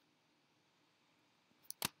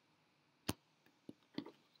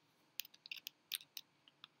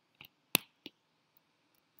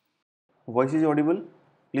voice is audible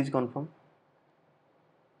please confirm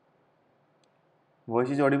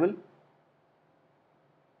voice is audible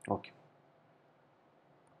okay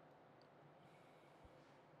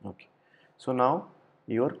okay so now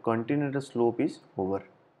your continental slope is over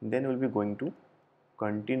then we'll be going to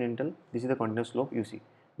continental this is the continental slope you see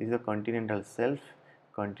this is the continental shelf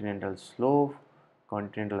continental slope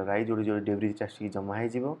continental rise जो debris आसी जमा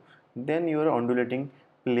हो then your undulating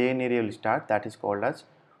plain area will start that is called as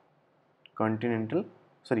continental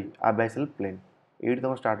sorry abyssal plain ये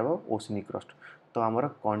तुम start हम oceanic crust तो आमर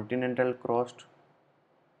continental crust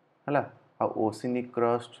है ओशनिक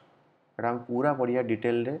क्रस्ट एटा पूरा बढ़िया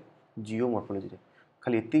डिटेल रे जियोमॉर्फोलॉजी रे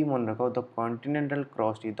खाली एति मन रख the continental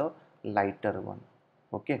crust is the lighter one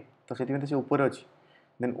okay तो से ऊपर अच्छी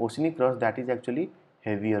then oceanic crust that is actually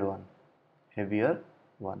heavier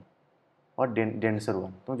one और डेंसर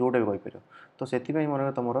वन तुम जोटा भी कहीपर तो से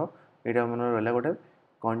मन तुम यहाँ मन रहा गोटे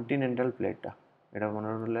कॉन्टिनेंटल प्लेटा यहाँ मन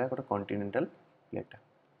रहा गोटे कॉन्टिनेंटल प्लेटा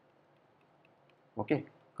ओके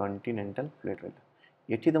कॉन्टिनेंटल प्लेट रहा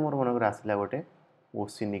ये तुम मन आसला गोटे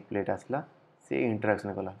ओशनिक प्लेट आसला से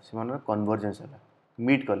इंटराक्शन कला से मन कन्वर्जेंस है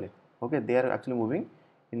मीट कले okay they are actually moving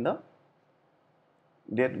in the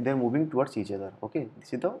they are moving towards each other okay this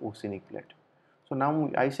is the oceanic plate so now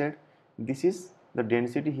I said this is the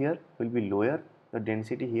density here will be lower the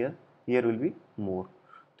density here will be more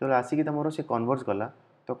तो आसिक तुम से converge कला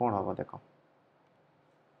तो कौन हम देख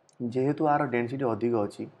जेहेतु are density अधिक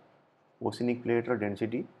अच्छी ओशनिक प्लेट्र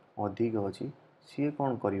डेनसीटी अधिक अच्छी सी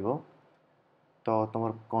कौन कर तो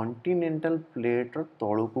तुम कॉन्टिनेंटल प्लेट्र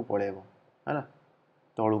तलू को पलैब है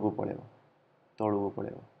तलू को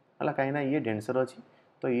पलैब है कहीं ये डेनसर अच्छी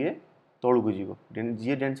तो ये तलू को जीव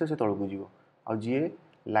जी डेनसर से तलू को जीव आ जी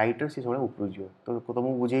लाइटर सी सब ऊपर जीव तो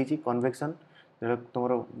तुमको बुझे कन्वेक्शन जो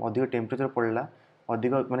तुम अधिक टेम्परेचर पड़ला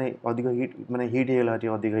अधिक माने अधिक हिट माने हिट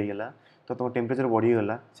होगा अधिक होगा तो तुम टेम्परेचर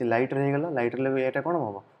बढ़ीगला से लाइटर होगा लाइटर यहाँ कौन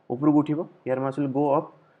हम ऊपर को उठो air mass will go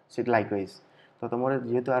up से लाइकवाइज तो तुम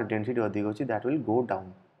जेहेतु आर डेनसीटी अधिक अच्छी that will go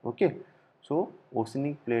down okay so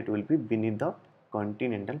oceanic plate will be beneath the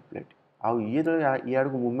continental plate आउ ये तो इे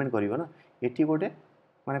मुवमेंट कर ना ये गोटे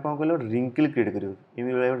माने कौन कह रिंकल क्रिएट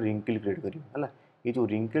कर रिंकल क्रिएट कर ये जो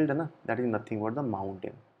रिंकलटा ना that is nothing but the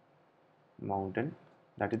mountain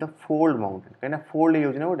that is the fold mountain कहीं फोल्ड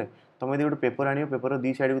हो गोटे तुम यदि गोटे पेपर आन पेपर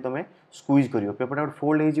दी साइड को तुम स्क्वीज कर पेपर गोटे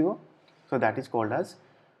फोल्ड हो so that is called as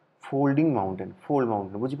folding mountain fold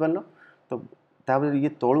mountain बुझीपार तो ये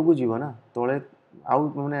तलू को जीव ना तले आउ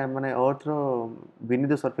मैंने माने अर्थर बीनीथ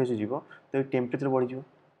द सरफेस जीव तो ये टेम्परेचर बढ़ी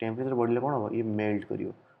टेम्परेचर बढ़ले कौन हम ये मेल्ट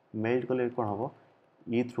कर मेल्ट कले कौन हम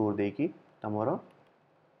ये थ्रू देकी तुमर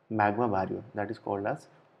मैग्मा बाहर that is called as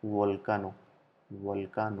वोल्कानो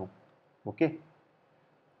वोल्कानो okay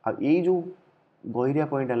अब ये जो गहिरिया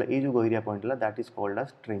पॉइंट है ये जो गहिरिया पॉइंट है that is called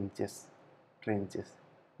as trenches trenches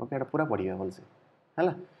okay एटा पूरा पढ़िया भलसे है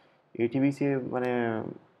ये भी सी माने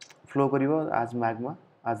फ्लो करिवो आज मैग्मा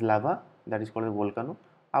आज लावा दैट इज कॉल्ड वोल्कानो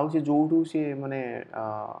आउ से जोठू से माने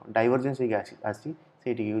डाइवर्जेंस होगी आसी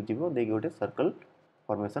सेठी जीवो देकी गोटे सर्कल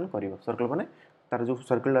फॉर्मेशन करिवो सर्कल माने तार जो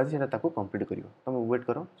सर्कल अछि सेटा ताको कंप्लीट करिवो तुम वेट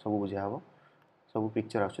करो सब बुझा हबो सब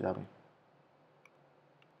पिक्चर आछे ता है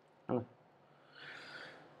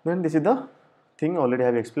then this is the thing already I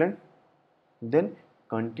have explained then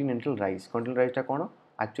continental rise ta kono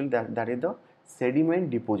actually that is the sediment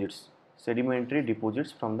deposits sedimentary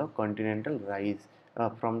deposits from the continental rise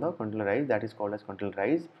that is called as continental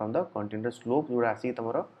rise from the continental slope जो आसी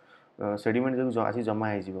तमरो sediment जो आसी जमा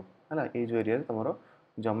हे जीवो हला ए जो area तमरो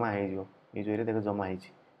जमा हे जीवो ए जो एरिया देखो जमा हे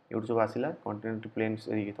छि एउट सब आसीला continental plains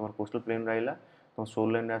area तमरो coastal plain रहइला तम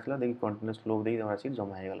shoreline लाइन आसीला देखि continental slope देई तमरो आसी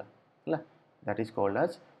जमा हे गला हला that is called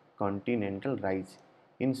as continental rise.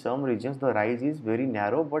 In some regions the rise is very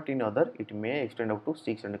narrow but in other it may extend up to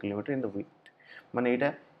 600 km in the width. माने एटा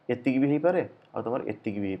एत्तिक भी हे पारे और तमर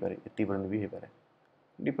एत्तिक भी हे पारे एत्ति पर्यंत भी हे पारे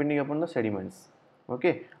depending upon the sediments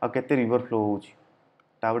okay आ केते रिवर फ्लो होची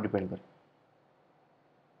ता पर डिपेंड करे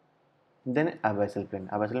then abyssal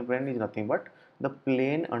plain is nothing but the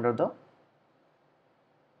plain under the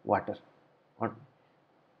water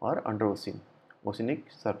or under ocean ओशिनिक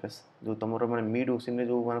surface जो तुम माने मिड ओशन रे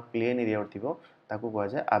जो माने प्लेन एरिया थिबो ताको कह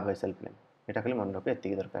जाय अबाइसल प्लेन एटा खाली मन रखे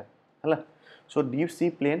एतिक दरकार हला so deep sea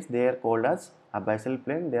planes they are called as अबाइसल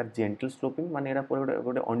plane they are gentle sloping माने एटा पूरा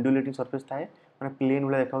गोटे ऑन्डुलेटिंग सरफेस थाए माने प्लेन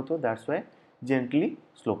वाला देखाउ तो that's why gently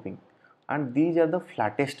sloping and these are the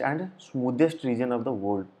flattest and smoothest reason of the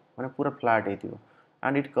world माने पूरा flat हेतिबो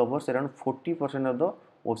and it covers around 40% of the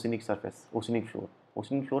ओशिनिक surface ओशिनिक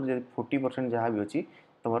floor जे 40% जहाँ भी अच्छी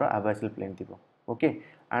तुम अबाइसल प्लेन थी ओके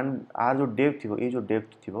एंड आर जो डेप्थ थी ये जो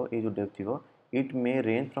डेप्थ थी it may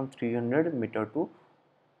range from 300 metre to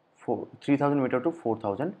 3000 metre to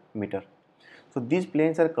 4000 metre so this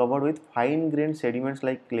planes are covered with fine grain sediments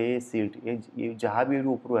like clay silt ये जहाँ भी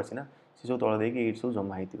ऊपर आसी ना से सब तल देकी ये सब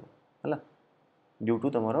जमा है ड्यू टू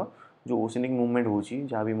तुम जो ओशनिक मूवमेंट हो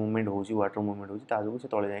जहाँ भी मूवमेंट हो वाटर मूवमेंट हो से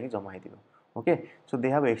तले जाए जमा हो okay so they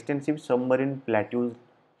have extensive submarine plateaus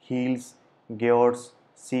hills geodes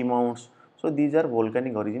sea mounts so these are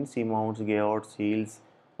volcanic origin sea mounts geodes hills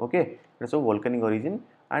okay that's a volcanic origin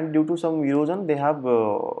and due to some erosion they have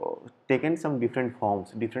taken some different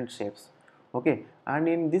forms different shapes okay and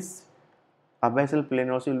in this abyssal plain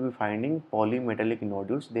also you will be finding polymetallic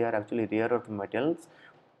nodules they are actually rare earth metals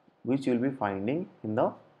which you will be finding in the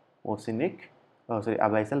oceanic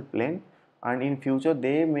abyssal plain and in future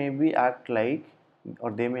they may be act like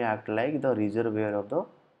or they may act like the reservoir of the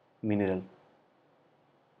mineral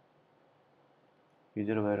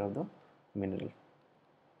of the mineral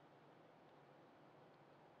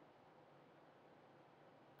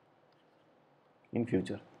in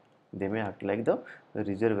future they may act like the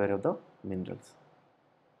reservoir of the minerals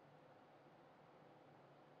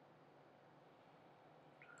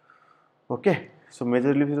okay so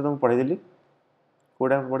major relief तो पढ़े देली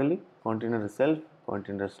कोडा पढ़ली continental shelf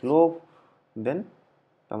continental slope then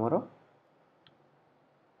तमरो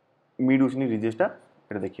mid ocean रिजेसटा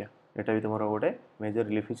एटा देखिया एटा भी तमरो गोटे major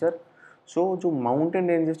relief feature so जो mountain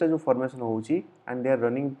रेंजेसटा जो formation होउची and they are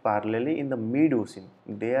running parallelly in the mid ocean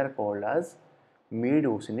they are called as mid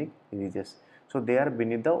oceanic ridges so they are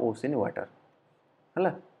beneath the ocean water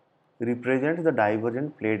हला represent the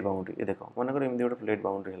divergent plate boundary ये देखो मन कर एमदी गोटे plate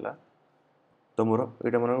boundary हला तमरो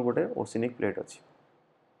एटा मन गोटे ओशनिक प्लेट अछि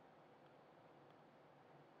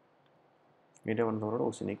एटा मन तमरो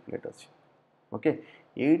ओशनिक प्लेट अछि ओके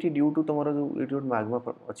ये ड्यू टू तुम जो ये गोटे मैग्मा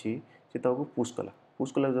अच्छी से पुश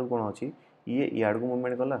कला जो कौन अच्छी ये याड़ को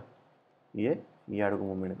मूवमेंट कला ये याड़ को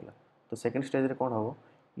मूवमेंट कला तो सेकंड स्टेज रे कौन हम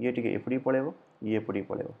ये टी एपटी पड़ेब ये एपटी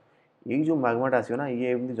पड़ेब ये जो मैग्माटा आसो ना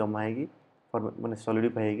ये एमती जमा हो माने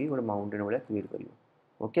सॉलिडिफाई होगी गोटे माउंटेन भाया क्रिएट कर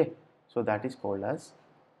okay so that is called as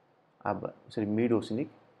sorry mid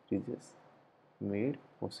oceanic ridges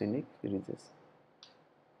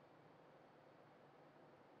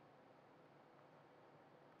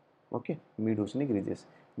okay mid oceanic ridges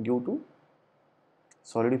due to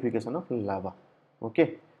solidification of lava okay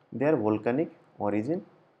they are volcanic origin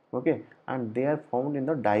okay and they are found in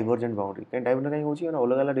the divergent boundary कहीं divergent कहीं होची ना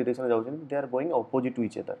अलग अलग direction जाउछन they are going opposite to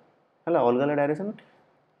each other हला अलग अलग direction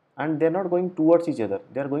and they are not going towards each other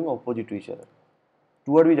they are going opposite to each other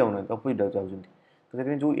toward भी जाउना opposite जाउछन तो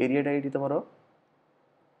सेकंड जो एरिया टा एटी तमरो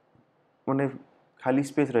माने खाली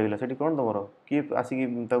स्पेस रहिला सेठी कोन तमरो किए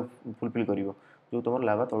आसिक ता फुलफिल करिवो जो तमर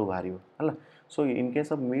लावा तळु बाहरिवो हला सो in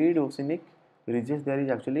case of mid oceanic ridges there is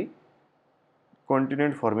actually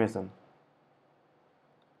continent formation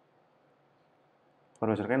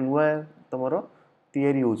कान नुआ तमरो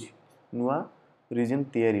तयारी होची नुआ रीजन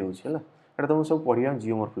तयारी होची हला एटा तुम सब पढिया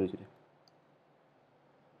जियोमॉर्फोलॉजी रे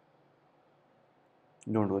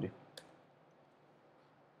don't worry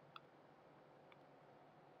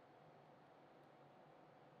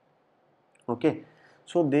okay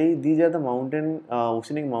so these are the mountain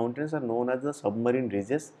oceanic mountains are known as the submarine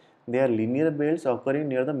ridges. They are linear belts occurring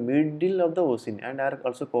near the middle of the ocean and are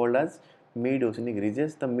also called as mid-oceanic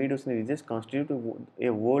ridges. The mid-oceanic ridges constitute a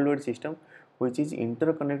worldwide system which is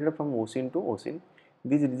interconnected from ocean to ocean.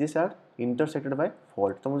 These ridges are intersected by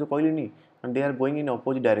fault. तो मुझे कहली नहीं and they are going in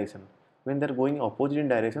opposite direction. When they are going opposite in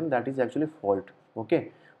direction, that is actually fault. Okay,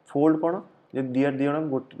 fold कौन जब दियर दियों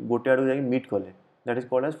गोटे आड़ू जाके meet कले, that is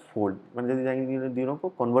called as fold. मतलब जब जाके दियों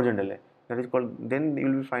को convergent है, that is called, then you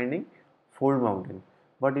will be finding fold mountain.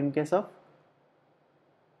 But in case of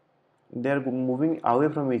they are moving away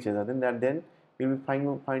from each other, then you will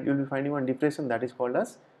be finding one depression that is called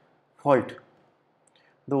as fault.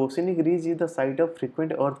 The oceanic ridge is the site of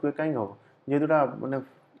frequent earthquake काहीं हो जेतुटा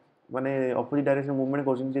माने opposite direction movement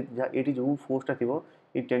कोशिश जे eighty जो force टा थिबो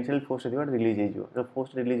ये tensile force टा थिबो release हे जो जब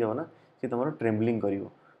force release हो ना से तमरो trembling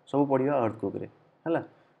करिवो सब पढ़िया earthquake रे हला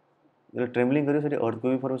जो trembling करिवो सेठी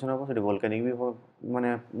earthquake formation हो सेठी volcanic भी हो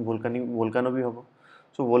माने volcano भी हो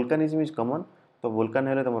so volcanism is common तो volcano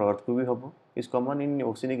हेले तमरो earthquake भी हो is common in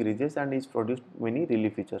oceanic ridges and is produced many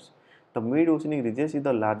relief features. The mid-oceanic ridges is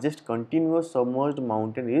the largest continuous submerged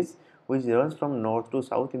mountain ridge which runs from north to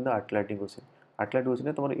south in the Atlantic Ocean. Atlantic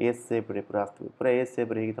Ocean तुम्हारे S shape रे पूरा S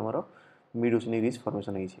shape रे ही तुम्हारा mid-oceanic ridge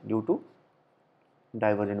formation है due to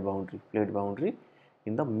divergent boundary, plate boundary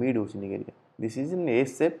in the mid-oceanic area. This is in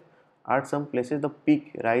S shape. At some places, the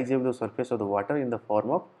peak rise above the surface of the water in the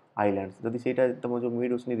form of islands. जदि सेटा तुम जो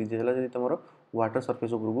mid-oceanic ridge है जदि तुम्हारा water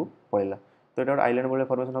surface ऊपर को पड़ेला तो एटा आइलैंड वाला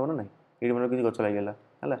फॉर्मेशन होबो ना एटी मन किसी गछ लागेला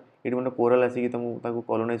हला एटी मन कोरल आसी तुम ताको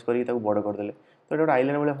कॉलोनाइज करी ताको बड़ कर देले तो एटा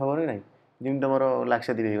आइलैंड वाला हबो नै जिम तमरो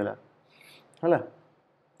लाक्साद्वीप हे गेला हला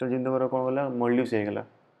तो जिम तमरो कोन होला मालदीव्स हे गेला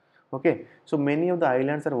okay so many of the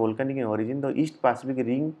islands are volcanic in origin. The East Pacific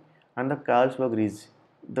ring and the Carlsberg ridge,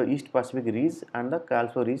 the East Pacific ridge and the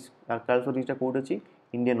Carlsberg ridge टा कोड अछि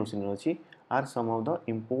Indian Ocean अछि are some of the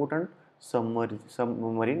important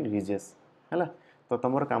submarine ridges हला तो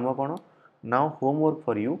तमरो काम कोन now homework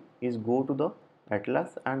for you is go to the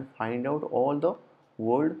atlas and find out all the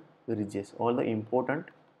world ridges, all the important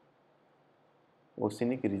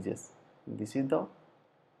oceanic ridges. This is the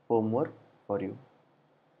homework for you.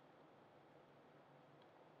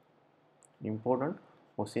 Important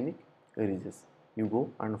oceanic ridges. You go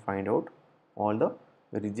and find out all the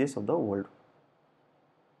ridges of the world.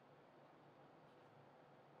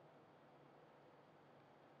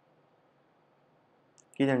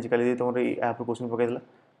 कि जानि काली तुम app question पकई देला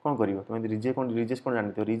कौन करिवो तुम ridges कौन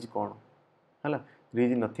जानते हो रीज कौन है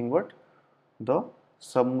रीज nothing but the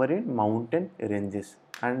submarine mountain ranges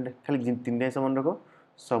and खाली तीन टाइम मन रखो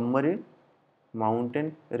submarine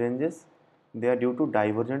mountain ranges they are due to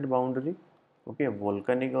divergent boundary okay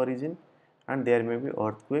volcanic origin and there may be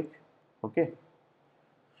earthquake okay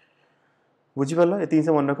बुझी पालो ए तीन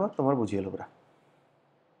से मन रखो तुम्हार बुझी गेलो पूरा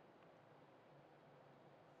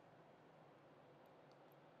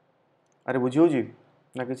अरे बुझी हो जी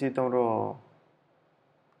ना किसी तुमरो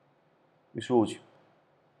इशू हो जी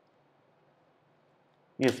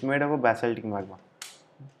यस मेड ऑफ बासाल्टिक मैग्मा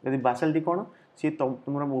यदि बासाल्टिक कोन सी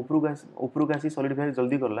तुमरा उपरु गासी सॉलिडिफाई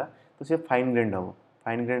जल्दी करला तो से फाइन ग्रेन्ड हो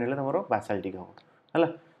फाइन ग्रेन्ड हेले तुमरो बासाल्टिक हो हला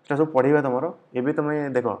सेटा सब पढ़िबा तुमरो एबे तुमे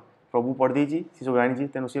देखो प्रभु पढ़ देजी सी सब जानि छी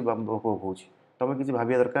तेनु से होउची तुमे किसी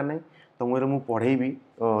भाबिया दरकार नै तुमरे मु पढ़ेबी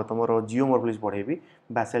तुमरो जियोमॉर्फोलॉजी पढ़ेबी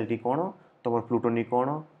बासाल्टिक कोन तुमर प्लूटोनिक कोन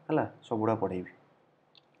हला सब गुडा पढ़ेबी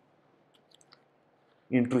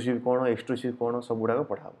इंट्रूसिव कोन एक्सट्रूसिव कोन सब गुडा को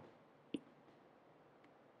पढ़ाबो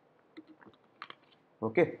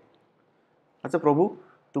ओके अच्छा प्रभु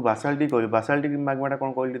तू बासाल्टिक मैग्माटा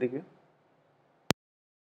कौन कहली देखिए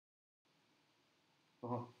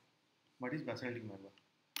oh what is बासाल्टिक magma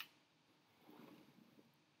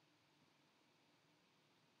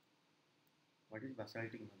what is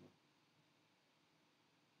बासाल्टिक magma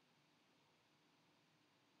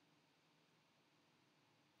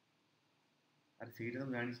अरे सीटा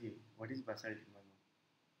तुम जानी छी व्हाट इज बासाल्टिक मैग्मा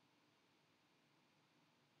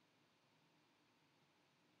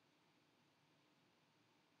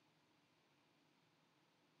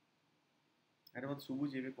अरे मत सुबु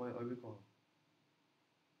जेबे कह अबे कह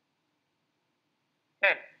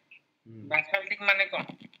बासाल्टिक माने कोन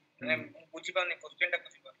माने बुझी पाउनी क्वेश्चन टा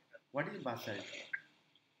बुझी पाउनी what is Basalt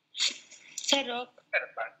sir rock sir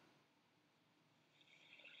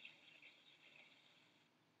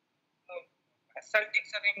बासाल्टिक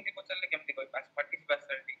sir एमती पचले केमती कोइ पास व्हाट इज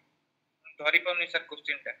बासाल्टिक धरि पाउनी सर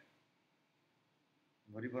क्वेश्चन टा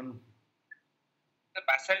धरि पाउनु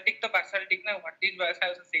बासाल्टिक तो बासाल्टिक ना व्हाट इज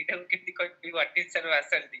बासाल्ट सेटा केमती कोइ व्हाट इज सर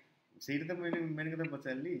बासाल्टिक ସେଇଟା ତ मैंने କଥା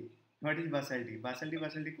ପଚାରିଲି what is बासाल्टी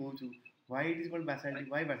बासाल्टी कहूଛୁ why it is called basaltic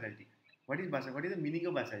why basaltic what is the meaning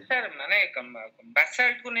of basaltic sir माने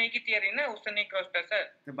बासाल्ट को नहीं की तैयारी ना ओशनिक क्रस्ट सर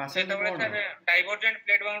तो बासाल्ट कोन सर डाइवर्जेंट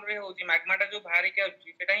प्लेट बाउंड्री होची मैग्मा टा जो बाहर के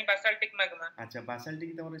आउची सेटा ही बासाल्टिक मैग्मा अच्छा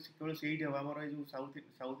बासाल्टिक तमर केवल सेही हवा हमर जो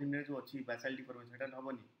साउथ इंडिया जो अछि बासाल्टिक फॉर्मेशन सेटा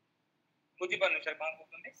हबनी बुझी पानु सर कोन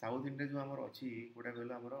कहउछन साउथ इंडिया जो हमर अछि कोडा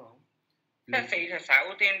कहलो हमर सर सही है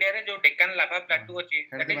साउथ इंडिया रे जो डेक्कन लावा प्लेटू अछि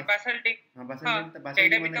दैट इज बासाल्टिक हां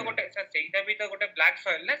बासाल्टिक भी तो गोटे सर सेटा भी तो गोटे ब्लैक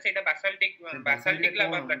सॉइल ना सेटा बासाल्टिक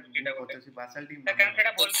लावा प्लेटू सेटा गोटे बासाल्टिक कारण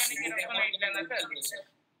सेटा वोल्केनिक इरप्शन होइला ना सर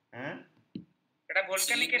हैं सेटा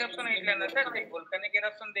वोल्केनिक इरप्शन होइला ना सर से वोल्केनिक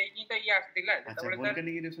इरप्शन देकी तो ये आस्तिला अच्छा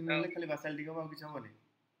वोल्केनिक इरप्शन होले खाली बासाल्टिक हवा किछ हबनी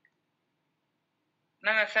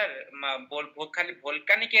ना ना सर खाली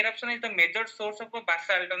volcanic eruption is the major source of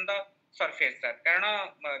Basalt on the surface sir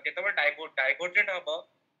कारण जेतबे डाइवर्जेंट हबो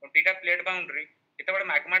दुटा प्लेट बाउंड्री जेतबे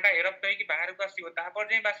मैग्मा टा इरप्ट होई कि बाहर को आसीबो तापर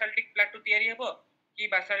जे बासाल्टिक प्लेटू तयारी हबो कि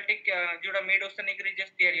बासाल्टिक जोडा मिड ओशनिक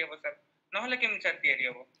रिजेस तयारी हबो सर नहले केम सर तयारी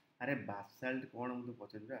हबो अरे बासाल्ट कोन हम तो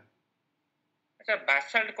पछिरा अच्छा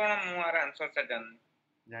बासाल्ट कोन मु आर आंसर सर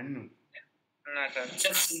जानिनु ना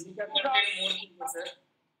सर सिलिका कंटेंट मोर थी सर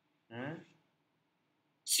हैं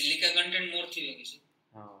सिलिका कंटेंट मोर थी किसी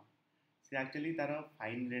हां से एक्चुअली तार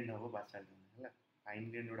फाइन ग्रेन हबो बासाल्ट हला फाइन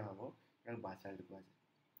ग्रेन जोडा हबो तार बासाल्ट को आसे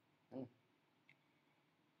हला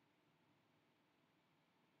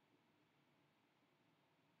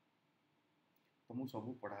तुमु सब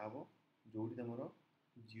पढा हबो जोडी तमरो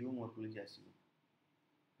जियोमॉर्फोलॉजी आसीबो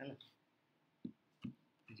हला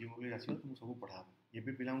जियोमॉर्फोलॉजी आसीबो तुमु सब पढा हबो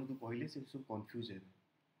एबे पिला हम तू कहले से सब कंफ्यूज हेबे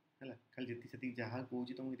हला खाली जति सति जहा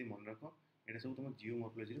कहूची तुम यदि मन रखो एटा सब तुम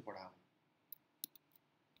जियोमॉर्फोलॉजी रे पढा हबो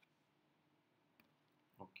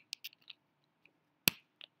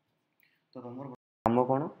तो तमर काम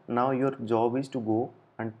कोन now your job is to go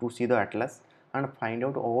and to see the Atlas and find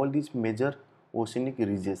out all this major oceanic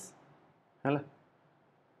ridges हला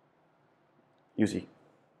यू सी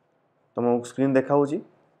तुम स्क्रीन देखा होची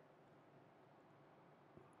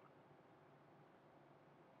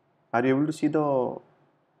are you able to see the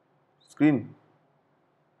screen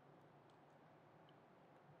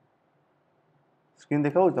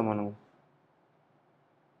देखा होची तमनु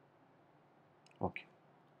okay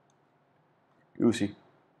you see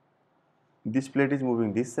this plate is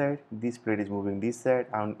moving this side, this plate is moving this side,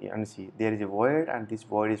 and see there is a void and this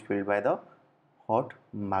void is filled by the hot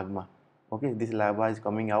magma. Okay, this lava is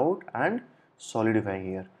coming out and solidifying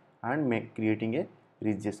here and creating a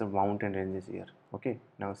ridges of mountain ranges here. Okay,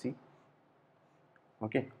 now see.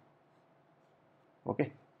 Okay,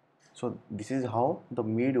 so this is how the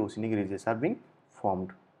mid oceanic ridges are being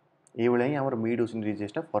formed. ये वाला ही हमारा mid oceanic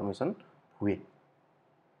ridges का formation हुए.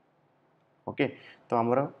 Okay तो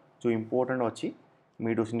आमर जो important अच्छी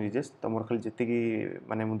mid ocean ridges तुम खाली जी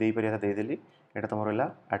माने मुझे पारिया देदेली यहाँ तुम रहा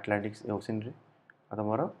आटलांटिक ओशन रे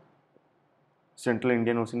तुम सेंट्रल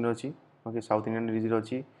इंडियन ओशन अच्छी ओके साउथ इंडियन रिज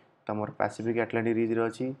अच्छी तुम पैसिफिक आटलांटिक रिज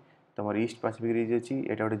अच्छी तुम ईस्ट पैसिफिक रिज अच्छी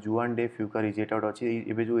यहाँ गोटे जुआन डे फ्यूका रिज यहाँ गोटे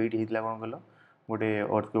अच्छी एवं जो ये कौन कल गोटे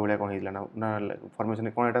अर्थ भाया कौन होता ना फर्मेसन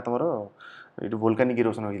कौन यहाँ तुम ये वोल्कानिक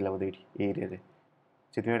इरोशन होता बोधे ये एरिया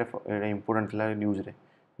से इम्पोर्टेंट था न्यूज़ रे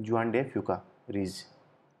जुआन डे फ्यूका रिज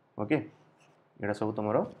ओके यहाँ सब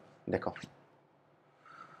तुम देख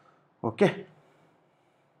ओके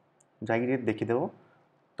जाकि देखीदेव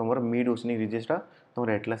तुम मिड ओशनिक रिजेसटा तुम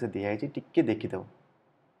एटलास दिखाई टी देखीदेव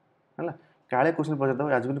है काले क्वेश्चन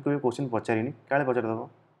पचारदेव आज भी क्वेश्चन पचारि काले पचारदेव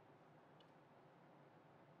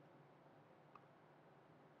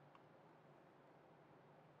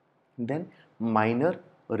देन माइनर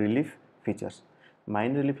रिलीफ फीचर्स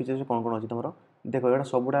कौन कौन अच्छी तुम देख ये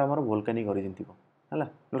सबुटा आम वोल्कानिक ओरिजिन थी है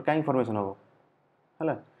कहीं फर्मेसन हम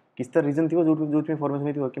है किसी तो रिजन थी जो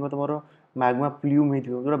फर्मेसन हो कि तुम मैग्मा प्ल्यूम हो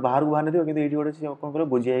जो बाहर को बाहर नहीं कि गोटे कौन कह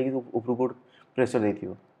बोझिया उपरको प्रेसर देती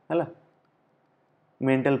है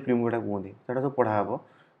मेंटल प्ल्यूम जोटा कहते हैं सब पढ़ा हे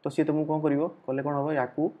तो सी तुमको कौन कर कले कौन हम या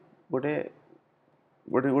गोटे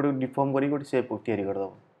गोटे गोटे डिफर्म कर गोटे सेप तैयारी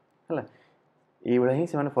करदेव है ये ही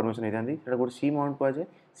से फर्मेसन होती है गोटे सी माउंट कहुए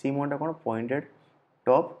सी माउंटा कौन pointed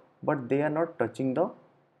top but they are not touching the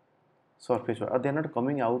surface water or they are not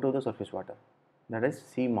coming out of the surface water, that is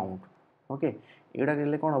sea mount. Okay एटा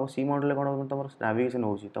कले कौन हम सी मॉडल कौन हम तुम नाविगेशन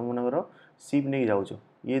हो तुम मनकर सीप नहीं जाऊँ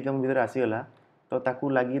ये तुम भर आसीगला तो ताकू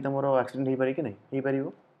लगी तुम एक्सीडेंट हो पारे कि नहीं हो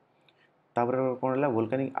पार तापर कौन है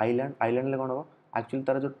वोल्केनिक आइलैंड आइलैंड कौन हम एक्चुअली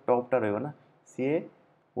तार जो टॉपटा रहा सी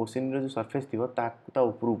ओशन जो सरफेस थी ता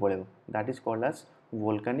उपरू पड़े that is called as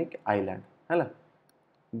volcanic island है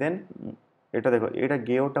देन एटा देखो एटा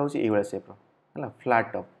गेआउटा हूँ ये सेप्र है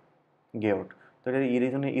फ्लैट टॉप गेआउट तो ये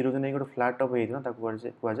इरोजन इरोजन गोटे फ्लैट टॉप होता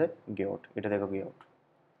कहुए गेआउट ये देखो गेआउट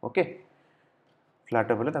ओके फ्लैट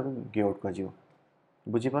टॉप हेल्ले गेआउट कह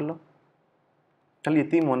बुझीपार खाली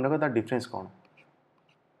ये मन रख तार डिफरेन्स कौन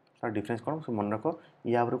तार डिफरेन्स कौन सब मन रख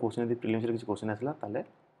या क्वेश्चन यदि प्रिलिम्स किसी क्वेश्चन आसला ताले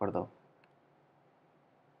करदो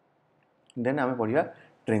देन आम पढ़ा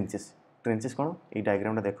ट्रेंचेस ट्रेंचेस कौन ये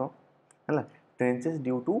डायग्राम देख है trenches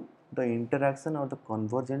due to the interaction और the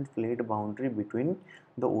convergent plate boundary between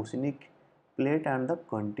the oceanic plate and the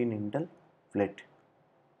continental plate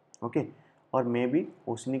okay और मे बी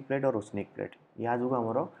ओशनिक प्लेट और ओशनिक प्लेट या जो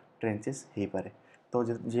आमर ट्रेंचेस हो पारे तो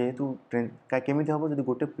जेहेतु केमी हम जो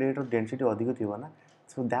गोटे प्लेट डेनसीटी अधिक थी ना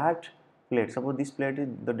so that plate suppose this plate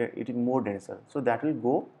it is more denser so that will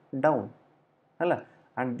go down है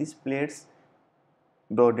and this plates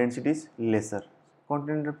the density is lesser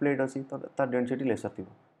continental plate अच्छी तो तार डेनसीटी लेसर थी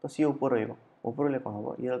तो सी ऊपर ऊपर रही कौन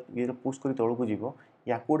हम ये पुश कर तौक जीव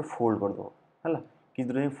या गोटे फोल्ड करदेव है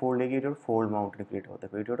कि फोल्ड होगी फोल्ड माउंटेन क्रिएट हो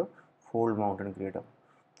देखो ये गोटे फोल्ड माउंटेन क्रिएट हो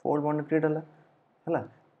फोल्ड माउंटेन क्रिएट है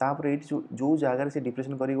तापर ये जो जगार से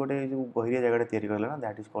डिप्रेशन कर गोटे जो गहरिया जगह तैयारी करला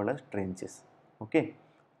that is called as trenches okay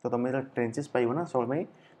तो तुम जो ट्रेंचेस पाइब ना सब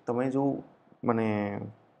तुम जो माने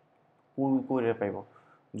को एरिया पाइब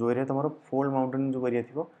जो एरिया तुम फोल्ड माउंटेन जो एरिया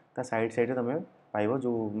थी साइड साइड तुम पाइब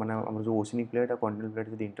जो माने जो ओशनिक प्लेट और कॉन्टिनेंटल प्लेट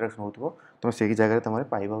जो इंटरेक्शन हो तुम से जगह तुम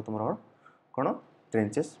पाइब तुम कौन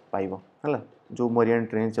ट्रेंचेस पाइब है जो मरियान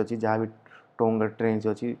ट्रेंच अच्छी जहाँ भी टोंगा ट्रेंच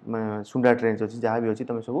अच्छी सुंडा ट्रेंच अच्छी जहाँ भी अच्छी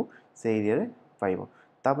तुम सब से एरिया पाइब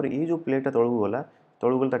तापर ये जो प्लेटा तौक गला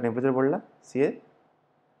टेम्परेचर बढ़ला सी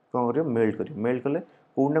कौन कर मेल्ट कले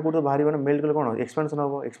कौटना कौट तो बाहर मेल्ट कले कौन एक्सपेंशन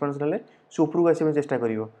हम एक्सपेंशन से उपरको आसपा चेष्टा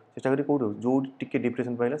कर कौट जो टी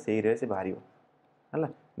डिप्रेशन पाइला से एरिया से बाहर है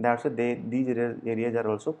that's why these areas are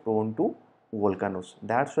also prone to वोल्कानोस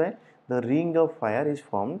that's why the ring of fire is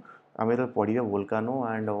formed आम जो पढ़ा वोल्कानो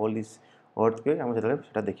एंड ऑल दिस अर्थक्वेक आम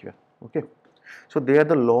से देखा okay so they are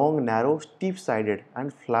the long narrow steep sided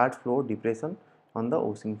and flat floor depression on the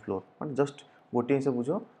ocean floor मैं just गोटे से बुझ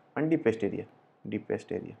and deepest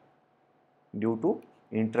area due to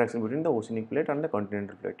interaction between the oceanic plate and the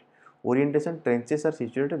continental plate. Orientation trenches are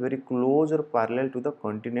situated very close or parallel to the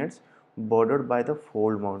continents bordered by the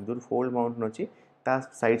fold mountain. जो fold mountain अच्छी ता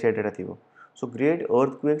side side टा Thibaut. So great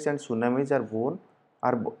earthquakes and tsunamis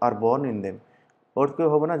are born in them. earthquake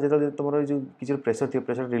होबो ना जेतल तमरो जो किछि pressure थी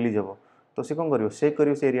pressure release होबो तो से कोन करियो शेक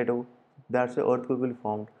करियो से एरिया टाको that's why earthquake will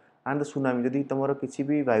formed and the tsunami जदी तमरो किछि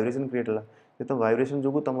भी वाइब्रेशन क्रिएट होला तो वाइब्रेशन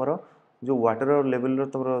जोगु तमरो जो वाटर लेवल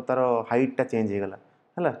तमरो तार हाइट टा चेंज हो गला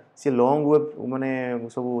है सी लंग वेव माने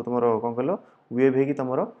सब तुम कौन कल वेव हो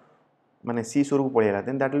तुम माने सी सोर को पड़ेगा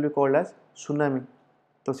then that will be called as tsunami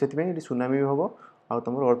तो से सुनामी भी हम आ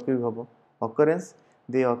तुम अर्थक्वेक भी हम occurrence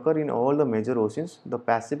they occur in all the major oceans the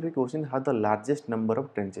Pacific ocean have the largest number of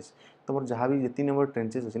trenches तुम जहाँ भी जितनी नंबर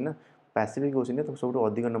ट्रेंचेस अच्छी ना पैसिफिक ओशन तुम सब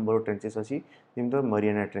अधिक नंबर ऑफ ट्रेंचेस अच्छी जमी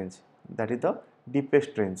Mariana trench that is the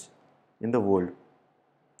deepest trench in the world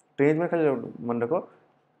trench में खाली मन रख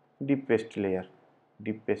deepest layer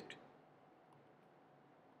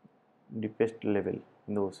deepest level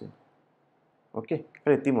in the ocean okay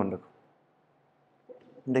खाली ये मन रख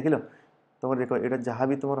देख लो तुम देख ये जहाँ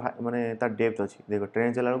भी तुम माने तार डेप्थ अच्छी देख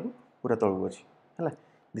ट्रेंच चला पूरा तौक अच्छी है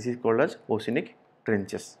this is called as oceanic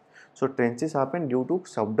trenches so trenches happen due to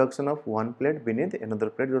subduction of one plate beneath another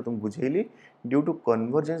plate जो तुम बुझेली due to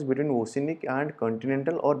convergence between oceanic and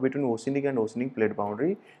continental और between oceanic and oceanic plate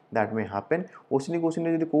boundary that may happen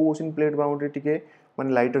oceanic जो को ocean plate boundary टिके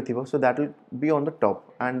माने lighter थी so that will be on the top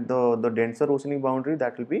and the denser oceanic boundary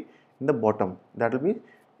that will be in the bottom that will be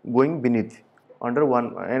going beneath under one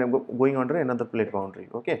and going under another plate boundary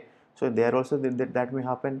okay so there also that may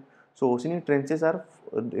happen so oceanic trenches are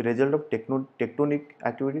a result of tectonic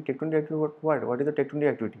activity what is the tectonic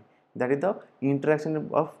activity that is the interaction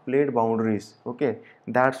of plate boundaries okay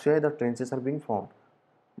that's why the trenches are being formed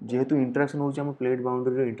जेहेतु interaction होची हम plate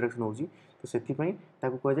boundary interaction होची तो सेति पई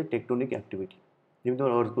ताको कहै छै टेक्टोनिक एक्टिविटी जेमि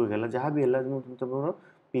अर्थक्वेक हला जहाँ भी हला तुमर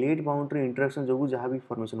प्लेट बाउंड्री इंटराक्शन जो जहाँ भी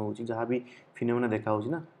फॉर्मेशन होची जहाँ भी फिनोमेना देखा होची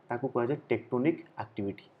ना ताको कहै छै tectonic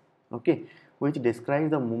activity okay which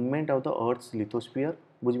describes the movement of the earth's lithosphere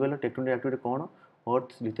बुझिबेला tectonic activity cone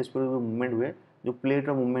earth lithosphere जो मूवमेंट हुए जो प्लेट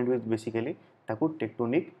रो मूवमेंट हुए बेसिकली ताको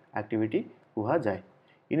टेक्टोनिक एक्टिविटी कहा जाए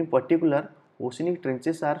इन particular oceanic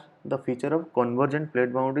trenches are the feature of convergent plate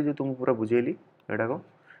boundary जो तुमको पूरा बुझेली एटा को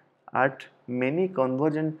at many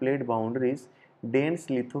convergent plate boundaries dense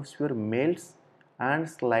lithosphere melts and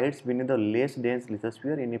slides beneath the less dense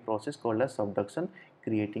lithosphere in a process called as subduction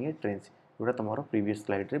creating a trench जोटा तुम previous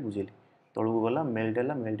slide रे बुझेली तलू गला melt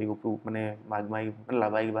है melt माने माग्मा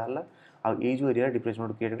लावा ही बाहर आई जो एरिया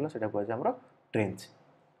डिप्रेसमेंट क्रिएट कला सेटा कहै हमर ट्रेंच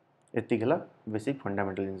एतिक हला basic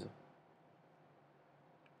fundamental jeans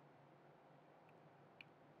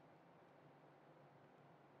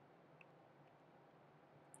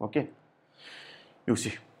okay you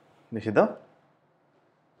see this is the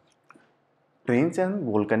trench and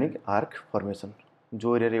volcanic arc formation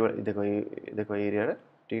जो एरिया देखो एरिया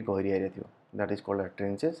टी गहरी एरिया थी दैट इज कॉल्ड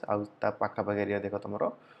ट्रेंचेस आउ ता पाखा पाखा एरिया देखो तुम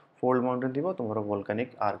फोल्ड माउंटेन थी तुम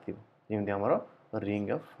वोल्केनिक आर्क थी जमी आमर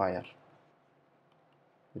रिंग ऑफ फायर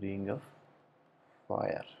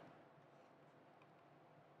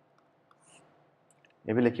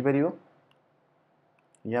एबे लिखिपर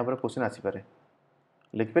या पर क्वेश्चन आसीपे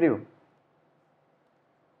लिखिपर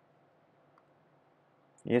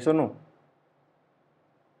ये सुनो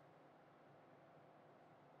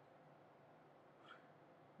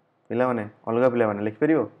पिला माने अलग पिला माने लिखिपर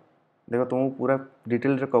देखो तुमको पूरा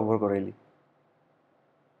डिटेल रे कवर करैली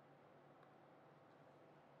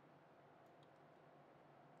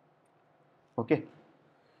okay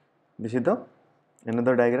this is the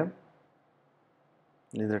another diagram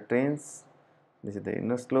this is the trench this is the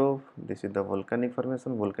inner slope this is the volcanic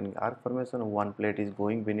formation volcanic arc formation one plate is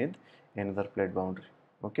going beneath another plate boundary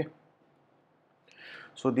okay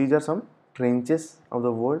so these are some trenches of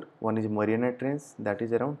the world one is Mariana Trench that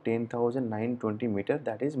is around 10,920 meter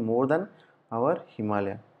that is more than our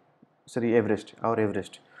Himalaya sorry Everest our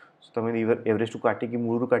Everest so तुम Everest को काटी की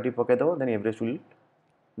मूल काटी पके दो then Everest will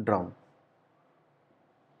drown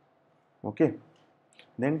okay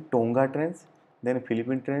then Tonga Trench then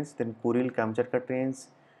Philippine Trench then Kuril Kamchatka Trench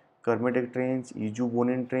Kermadec Trench Iju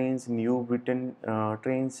Bonin Trench New Britain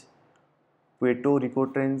Trench Puerto Rico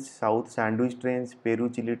Trench South Sandwich Trench Peru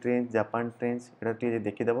Chile Trench Japan Trench एटा टे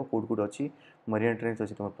देखि देबो code code अछि Mariana Trench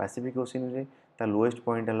अछि तुम Pacific ocean रे ता lowest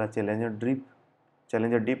point हला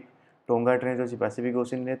challenger deep tonga trench अछि पैसिफिक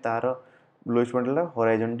ओशन रे तार लोएस्ट पॉइंट हला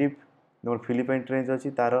होराइजन डीप नोर फिलिपाइन ट्रेंच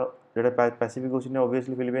अछि तार जेटा पैसिफिक ओशन रे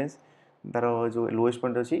ऑब्वियसली फिलिपाइंस तार जो लोएस्ट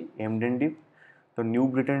पॉइंट अछि एमडेन डीप तो न्यू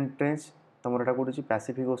ब्रिटेन ट्रेंच तमर एटा कोड अछि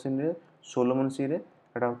पैसिफिक ओशन रे सोलोमन सी रे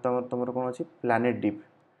एटा तमर कोन अछि planet deep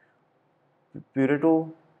प्यूरेटो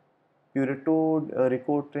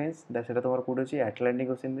RIICO trench that सेटा तमर कोड अछि अटलांटिक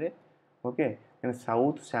ओशन रे okay then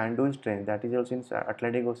south sandwich trench that is also in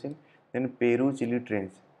Atlantic ocean then Peru Chile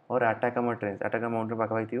trench और अटाकामा ट्रेंच अटाकामा माउंटेन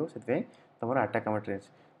पाखा पाखी थियो सेते तमर अटाकामा ट्रेंच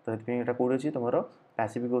तो सेते एटा कोड अछि तमर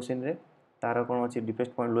पैसिफिक ओशन रे तार कोन अछि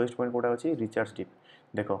डीपेस्ट पॉइंट लोएस्ट पॉइंट कोडा अछि रिचर्ड्स डीप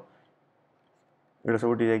देखो एटा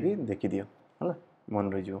सब जाकि देखि दियो हला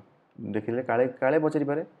मन रहि जो देखिले काले काले पचरी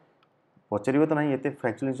पारे पचरिबो तो नाही एते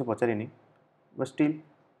फैक्चुअल से पचरिनी बट स्टिल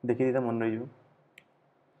देखि दिता मन रहि जो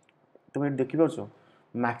तुम देखि परछो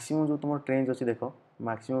मैक्सिमम जो तुम ट्रेंच अछि देखो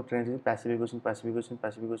मैक्सिमम ट्रेंच अछि Pacific ocean Pacific ocean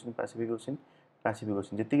Pacific ocean Pacific ocean Pacific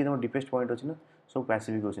ocean जति कि तुम डीपेस्ट पॉइंट अछि ना सब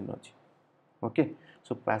पैसिफिक ओशन अछि okay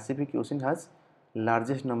so Pacific Ocean has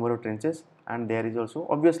largest number of trenches and there is also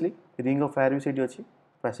obviously ring of fire भी सेठी अछि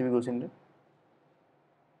Pacific Ocean रे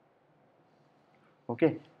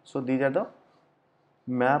okay so these are the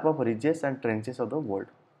map of ridges and trenches of the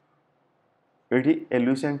world एठी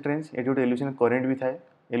elution trench एठी गोटे elution current भी थाए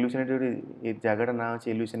elution एठी ए जगहटा ना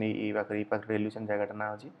अछि एल्यूशन ए पाखरे एल्यूशन जगहटा ना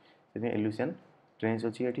अछि सेति एल्यूशन ट्रेंच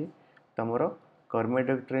अछि एठी तमरो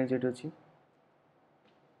कर्मेडेक ट्रेंच एठी अछि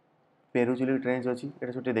पेरू चिली ट्रेंच अच्छी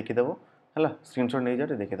ये सब देखी देव है स्क्रीनशॉट नहीं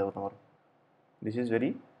जाए देखी देव तुम this is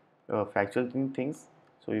very factual things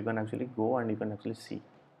so you can actually go and you can actually see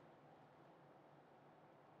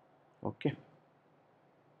okay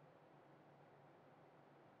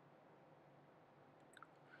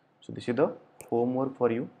so this is the homework for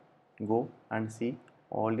you go and see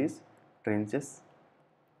all these trenches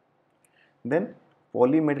then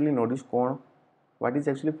polymetallic nodules कौन what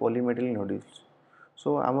is actually polymetallic nodules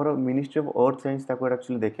सो आमर ministry of earth science ताको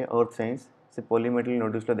actually देखे earth science से पॉलीमेटल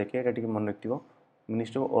nodules देखे एटा टिके मन रखियो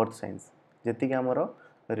ministry of earth science जति कि आमर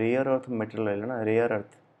रेयर अर्थ मेटेरियल रहला ना रेयर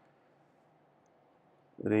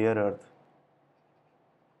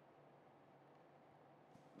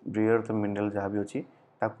अर्थ मिनरल जहाँ भी अच्छी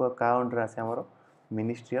ताको का अंडर आसे आमर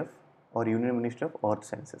मिनिस्ट्री ऑफ और union ministry of earth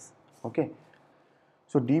sciences okay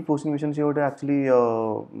so deep ocean mission से गोटे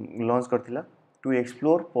actually launch करथिला to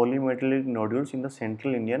explore polymetallic nodules in the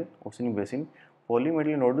central Indian Oceanic Basin.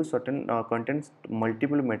 Polymetallic nodules contains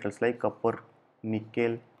multiple metals like copper,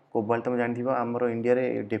 nickel, cobalt तुम जान आमर India रे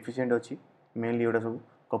deficient अच्छी mainly एटा सब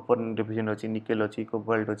Kapoor deficient अच्छी nickel अच्छी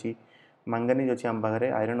कोबाल्ट अच्छी मांगानीज अच्छी आम पाखे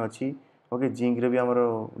आयरन अच्छी ओके जिंक रे भी आमर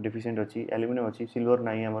डेफिशिएंट अच्छी एल्यूमिनियम अच्छी सिल्वर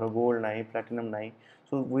नाई आमर गोल्ड नाई प्लैटिनम नाई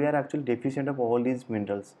so we are actually deficient of all these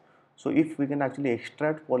minerals so if we can actually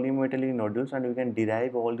extract polymetallic nodules and we can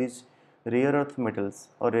derive all these rare earth metals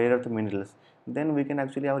or rare earth minerals then we can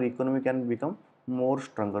actually our economy can become more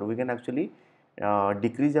stronger we can actually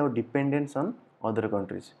decrease our dependence on other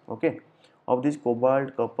countries okay of this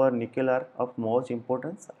cobalt copper nickel are of most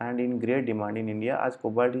importance and in great demand in India as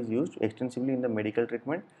cobalt is used extensively in the medical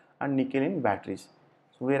treatment and nickel in batteries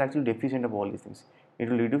so we are actually deficient of all these things it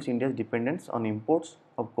will reduce India's dependence on imports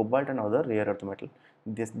of cobalt and other rare earth metal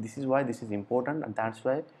this is why this is important and that's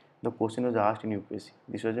why the question was asked in UPSC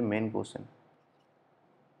this was a main question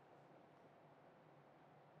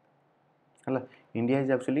है India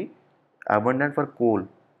is actually abundant for coal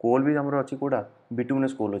coal भी आमर अच्छी कोड़ा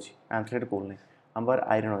bituminous coal अच्छी anthracite coal नहीं आम पाखे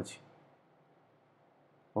iron अच्छी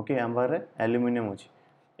okay आम पाखे एल्यूमिनियम अच्छी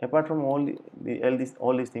apart from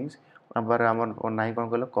all these things आम पाखे आमर नाई कौन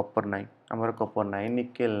कहल कपर नाई आमर कपर नाई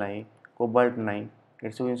निकेल नाई कोबाल्ट नाई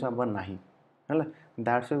ये सब जिन आम ना है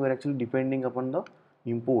that's we are actually depending upon the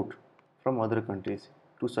import from other countries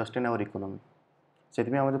to sustain our economy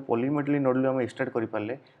से पॉलीमेटलिक नोडुल आम एक्सट्राक्ट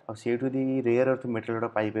करें आठ रेयर अर्थ मेटेरियल गुड़ा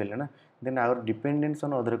पाइले ना then our dependence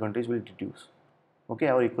on other countries will reduce okay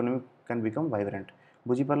our economy can become vibrant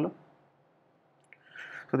बुझीपार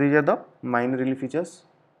so these are the minor relief features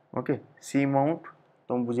okay C mount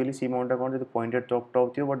तो बुझेली सी माउंटा कौन जो पॉइंटेड टॉप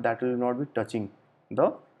टॉप थी but that will not be touching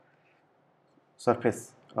the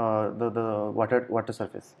surface the water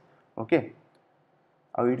surface okay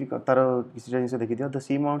ये तार किसी जिन देखी the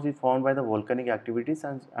C mount is form by the volcanic activities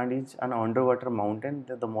and is an under water mountain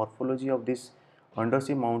the morphology of this under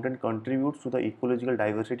C mountain contributes to the ecological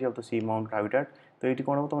diversity of the C mount habitat तो ये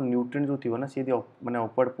कौन हम तुम nutrient जो थी ना सी माने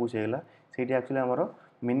upward push होगा से एक्चुअली आमर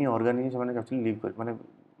मिनी ऑर्गेनिज्म से एक्चुअली लिव कर माने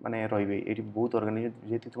माने रे ये बहुत ऑर्गेनिज्म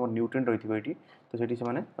जेहेतु तुम न्यूट्रिएंट रही ये तो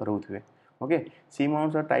से रोथे okay C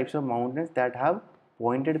mounts are types of mountains that have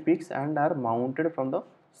pointed peaks and are mounted from the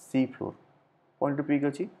sea floor pointed peak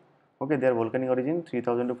अच्छी okay they are volcanic origin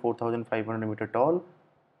 3000 to 4500 metre toll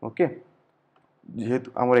okay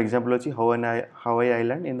जेहेतु आमर example अच्छी Hawaii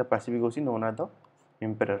island in the Pacific ocean known as the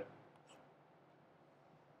emperor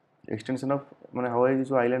extension of माने हवाई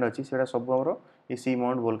जो island अच्छी से सब आमर ये सी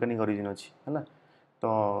माउंट वोल्केनिक ओरिजिन अच्छी है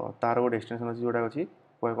तो तार गोटे एक्सटेंशन अच्छी जोटा अच्छी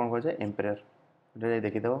कौन कह एम्पेरर ये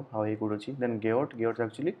देखीदेव हवाई कौट अच्छी then get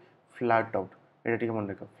actually flat top ये मन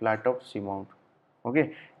रख flat top C mount okay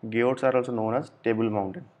gates are also known as table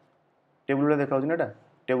mountain table देखा ना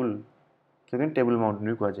टेबल से टेबल माउंटेन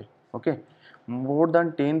भी कहुए okay more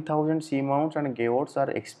than 10,000 C mounts and gates are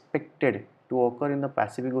expected to occur in the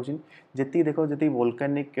Pacific ocean जी देख जी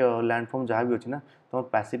volcanic landform जहाँ भी अच्छी ना तुम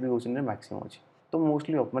पैसिफिक ओशन में मैक्सिमम अच्छी तो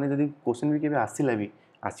मोस्टली मैंने जब क्वेश्चन भी केवे आसला भी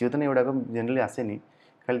आसो तो नहीं गुड़ाक जेनराली आसेनी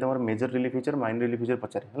खाली तुम major relief feature minor relief feature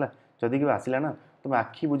पचारे है जदि केवे आसला ना तुम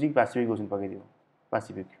आखि बुझी पैसिफिक ओशन पकड़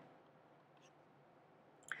Pacific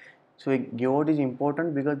So a geode is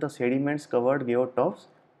important because the sediments covered geode tops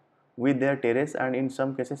with their terrace and in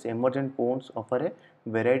some cases emergent cones offer a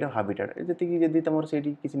variety of habitat. जी तुम से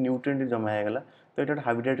किसी न्यूट्रिएंट जमा होगा तो ये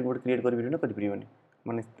हाबिटेट गोटे क्रिएट करें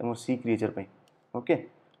माने तुम सी क्रिएचर पे okay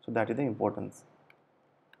so that is the importance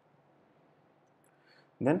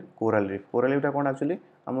then Koral reef कौन एक्चुअली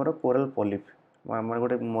आमर कोराल पॉलिप माने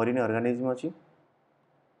गोटे मरीन ऑर्गेनिज्म अच्छी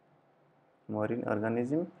मरीन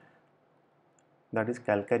ऑर्गेनिज्म दैट इज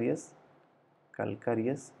कैलकारियस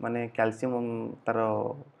माने कैल्शियम तार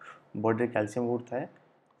बॉडी कैल्शियम बहुत थाए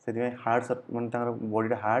से हार्ड माने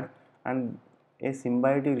body hard and A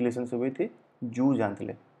symbiotic relationship with जू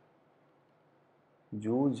जानते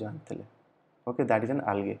ओके दैट इज एन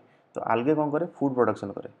आल्गे तो आल्गे कौन करे फूड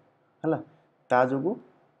प्रोडक्शन करे है ता जो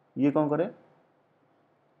ये कौन करे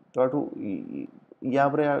तो या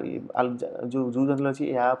जो जू जानते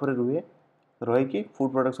अच्छी या रुहे रहीकि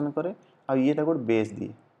फूड प्रोडक्शन करे आ ये बेस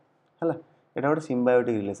दिए है यहाँ गोटे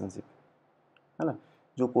सिम्बायोटिक रिलेशनशिप है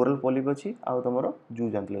जो कोरल पॉलिप अच्छी आउ तुम जू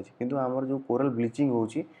जानते अच्छी किंतु आमर जो कोरल ब्लीचिंग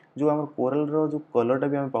होची जो आम कोरल जो कलरटा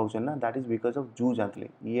भी आम पाचे ना दैट इज बिकज ऑफ जू जानते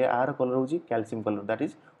ये आर कलर हो calcium colour that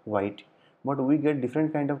is white but we get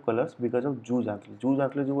different kind of colours because of जू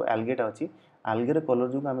जानते जो एल्गेटा अच्छी आल्गेर कलर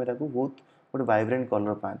जो आम बहुत गोटे वाइब्रेंट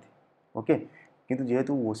कलर पाती ओके किंतु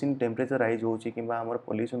जेहेतु ओशन टेम्परेचर राइज हो आम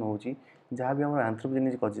पल्यूसन हो जहाँ भी आम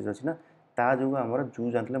एंथ्रोपोजेनिक कजेज अच्छी ना ता जो आम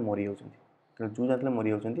जू जानते मरी जाती जू जानते मरी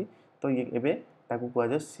जाती तो ये एवं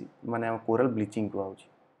कहुए माने कोरल ब्लीचिंग कहुए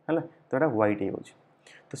है तो यहाँ व्हाइट हो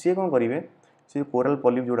तो सी कौन करेंगे सी कोरल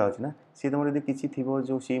पॉलिप जोड़ा अच्छी ना सी तुम यदि किसी थी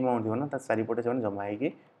जो सी माउंट थी ना चारिपटे से जमा हो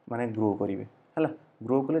माने ग्रो करेंगे है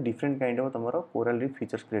ग्रो कले डिफरेंट काइंड ऑफ तुम कोरल रीफ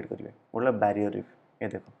फीचर्स क्रिएट करेंगे गोटे बैरियर रीफ ये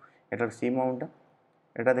देख एटार सी माउंटा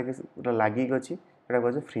एटा देख लगिक अच्छी एटा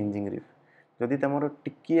कहे फ्रिंजिंग रीफ जदि तुम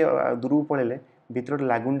टिकी दूर पड़े भीतर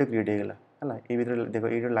लागुनटे क्रिएट होगा है ये भीतर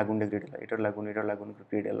देख ये लागुनटे क्रिएट है ये लागुन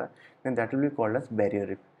क्रिएट है then that will be called as barrier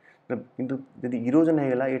reef किंतु जब इरोजन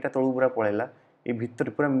होगा यहाँ तलू पूरा पड़ेगा ये भीतर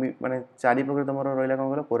पूरा माने चारि पकड़ तुम रहा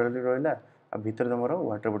कौन कह कोरल रीफ रहा आ भीतर तुम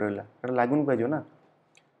वाटर बॉडी रहा लागुन कह ना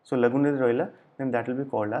सो लागुन रहा then that will be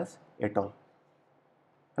called as एटल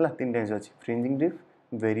है तीन टाइम्स अच्छी fringing reef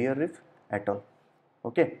barrier reef एटल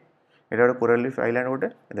okay यहाँ गोटे कोरल रीफ आइलैंड गोटे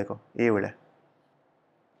देख ये भाया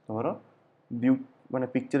तुम ब्यू माने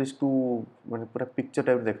पिक्चर टू माने पूरा पिक्चर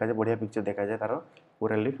टाइप देखा जाए बढ़िया पिक्चर देखा जाए तार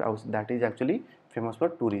कोरल रीफ आउ that is actually famous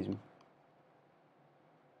for tourism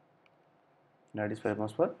that is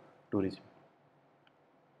famous for tourism.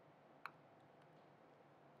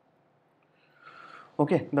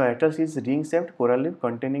 Okay, the atolls is ring-shaped coral reef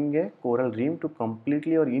containing a coral rim to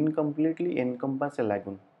completely or incompletely encompass a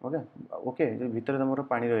lagoon. Okay, okay, जो भीतर तमरो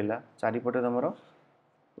पानी रहिला चारि पटे तमरो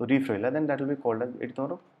reef रहिला then that will be called as eighty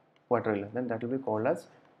तमरो water रहिला then that will be called as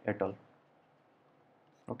atoll.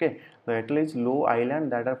 Okay, the atoll is low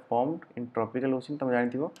island that are formed in tropical ocean. तुम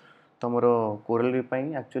जानथिबो तमरो coral reef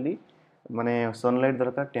पाई actually माने sunlight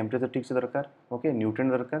दरकार temperature ठीक से दरकार okay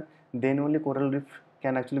nutrient दरकार then only coral reef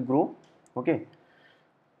can actually grow okay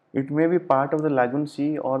it may be part of the lagoon sea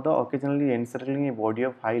or the occasionally encircling a body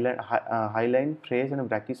of highline fresh and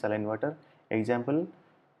brackish saline water example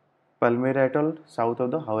Palmyra atoll south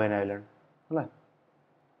of the Hawaiian island है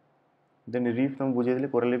then reef तुम बुझे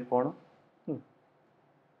coral reef कौन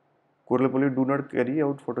coral polyp do not carry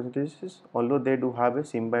out photosynthesis although they do have a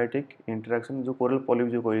symbiotic interaction जो coral polyp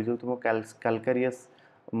जो कहली जो तुम calcareous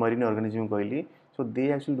marine organism कहली so they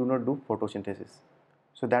actually do not do photosynthesis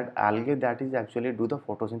so that algae that is actually do the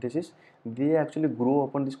photosynthesis they actually grow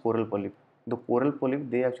upon this coral polyp the coral polyp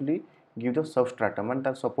they actually give the substratum and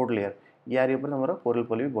that support layer यार ऊपर हमारा coral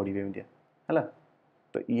polyp बढ़ी एमती है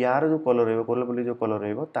तो यार जो colour रही कोरल polyp जो कलर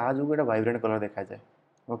रही ता जो एटा वाइब्रेंट कलर देखा जाए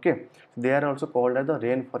okay they are also called as the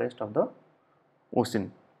rain forest of the ocean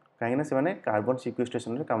कहीं से कार्बन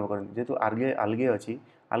सिक्वेस्ट्रेशन में काम करते जेहतु आलगे आलगे अच्छी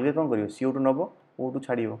आलगे कौन कर CO2 नब O2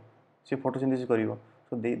 छाड़ सी फोटोसिंथेसिस कर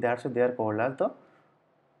so that's they are called as the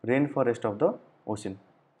rain forest of the ocean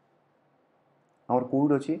आमर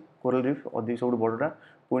कौट अच्छी कोरल रीफ अधिक सब बड़ा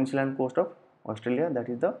Queensland coast of Australia that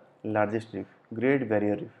is the largest reef great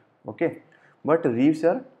barrier reef okay but reefs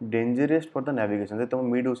are dangerous for the navigation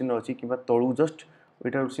तुम mid ocean अच्छी कि तलू just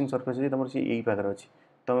यहाँ ocean surface अच्छी तुम सी यही पाखे अच्छी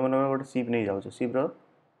तुम मैंने गोटे सीप नहीं जाओ सीप्र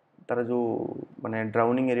तार जो माने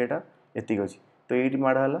ड्राउनिंग एरियाटा एतिक अच्छी तो ये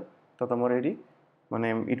माड़ा तो तुम ये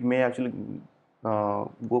माने it may actually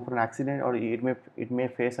go for an accident और it may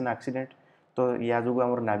face an accident तो या जो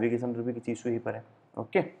आम नाविगेशन भी किसी इश्यू हो पाए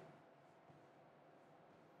ओके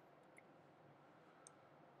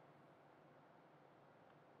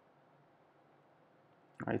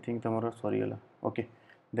आई थिंक तुम सरीगला ओके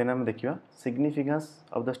देन आम देखा significance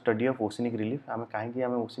of the study of oceanic relief आम कहीं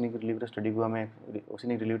आम ओशनिक रिलीफ स्टडी को आम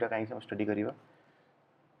ओशनिक रिलीफटा कहीं स्टडी करवा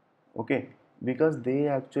okay because they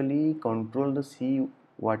actually control the C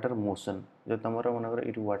water motion जो तुम मनकर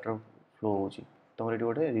ये वाटर फ्लो हो तुम ये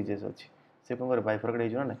गोटे रिजेस अच्छी से कौन कर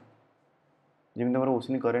बाइफर्केट हो ना जमी तुम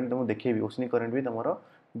ओशनिक करेन्ट तुमको देखेबी ओशनिक करेन्ट भी तुम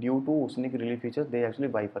due to oceanic relief features they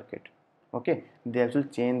actually bifurcate okay they actually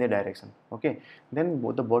change the direction okay then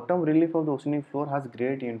the bottom relief of the oceanic floor has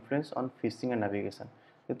great influence on fishing and navigation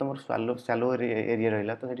जो तुम shallow area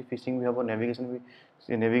रहा तो ये fishing भी हम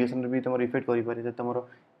navigation भी तुम effect कर तुम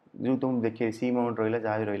जो तुम देखे सी माउंट रहा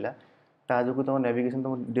जहाँ भी रहा ता जो तुम नेविगेशन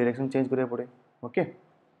तुम डायरेक्शन चेंज करा पड़े okay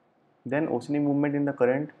then oceanic movement in the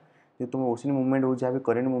current जो तुम ओशनिक मूवमेंट हो जहाँ भी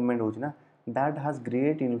करेन्ट मूवमेंट हो ना that has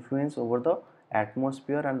great influence over the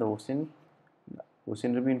atmosphere and the ocean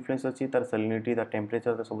ocean भी इन्फ्लुएंस अच्छी तार सैलिनिटी तार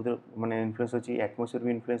टेम्परेचर सब माने इन्फ्लुएंस अच्छी एटमोस्फियर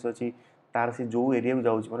भी इन्फ्लुएंस अच्छी तार से जो एरिया को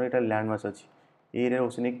जाऊँ मतलब यहाँ लैंड मास अच्छी ये एरिया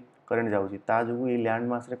ओशनिक करेन्ट जाऊँगी ता जो ये लैंड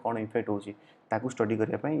मास रे कौन इफेक्ट होगी स्टडी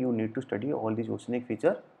करने you need to study all this oceanic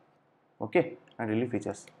feature okay and relief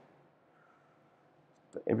features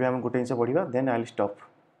तो एबे हम गोटे जिन पढ़ा then I will stop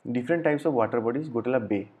different types of water bodies गोटे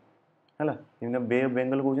बे है बे ऑफ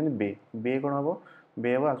बेंगल कहते बे बे कौन हम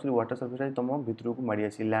बे हम एक्चुअली वाटर सरफेस तुम भितर को माड़ी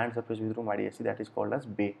आसी लैंड सरफेस भितर माड़ी आसी that is called as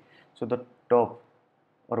bay so the top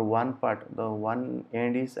और one part the one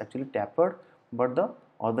and is actually tapered but the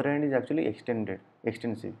other and is actually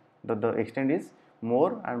extensive the extent is more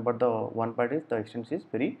and but the one part is the extent is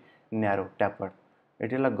very narrow tapered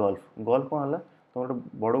it is gulf gulf कौन है तुम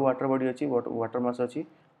गोटे बड़ water body अच्छी water mass अच्छी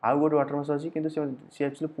आउ गोटे water mass अच्छी कि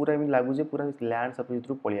एक्चुअली पूरा एम लगुचे पूरा लैंड सरफेस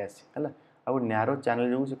भर पलि आसी है a narrow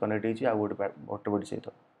channel जो connect होइछि आ water body सहित,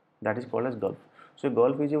 that is called as gulf. So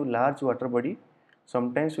gulf is a large water body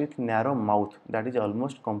sometimes with narrow mouth that is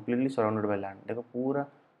almost completely surrounded by land. देखो पूरा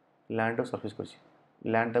land of surface करछि,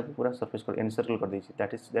 land तक पूरा surface कर encircle कर देछि,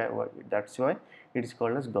 that's why it is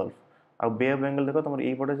called as gulf. अब बे of Bengal देखो तुम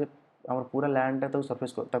एई पटे से हमर पूरा लैंड ताको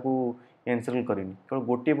सरफेस ताको एनसर्कल करिनी, केवल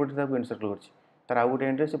गोटे पटे ताको एनसर्कल करछि, तार आउ गोटे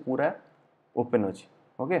एंड रे से पूरा ओपन अछि.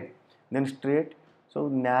 Okay, then straight, so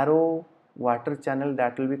narrow water channel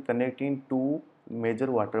that will be connecting two major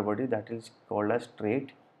water body, that is called as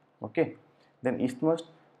strait. Okay, then isthmus,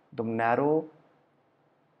 the narrow,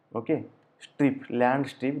 okay, strip, land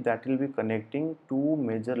strip that will be connecting two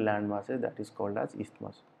major land masses, that is called as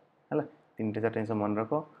isthmus. हला तीन टा tension मन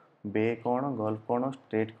रखो, बे कौन, gulf कौन,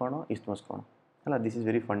 straight कौन, isthmus कौन. हला this is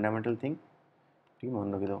very fundamental thing, ठीक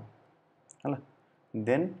मन रखि दो. हला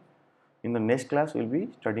then in the next class we'll be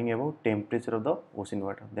studying about temperature of the ocean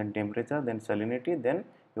water, then temperature, then salinity, then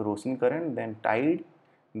your ocean current, then tide,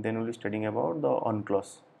 then we'll be studying about the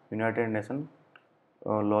UNCLOS, United Nations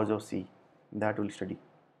laws of sea, that we'll study.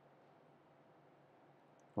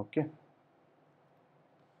 Okay.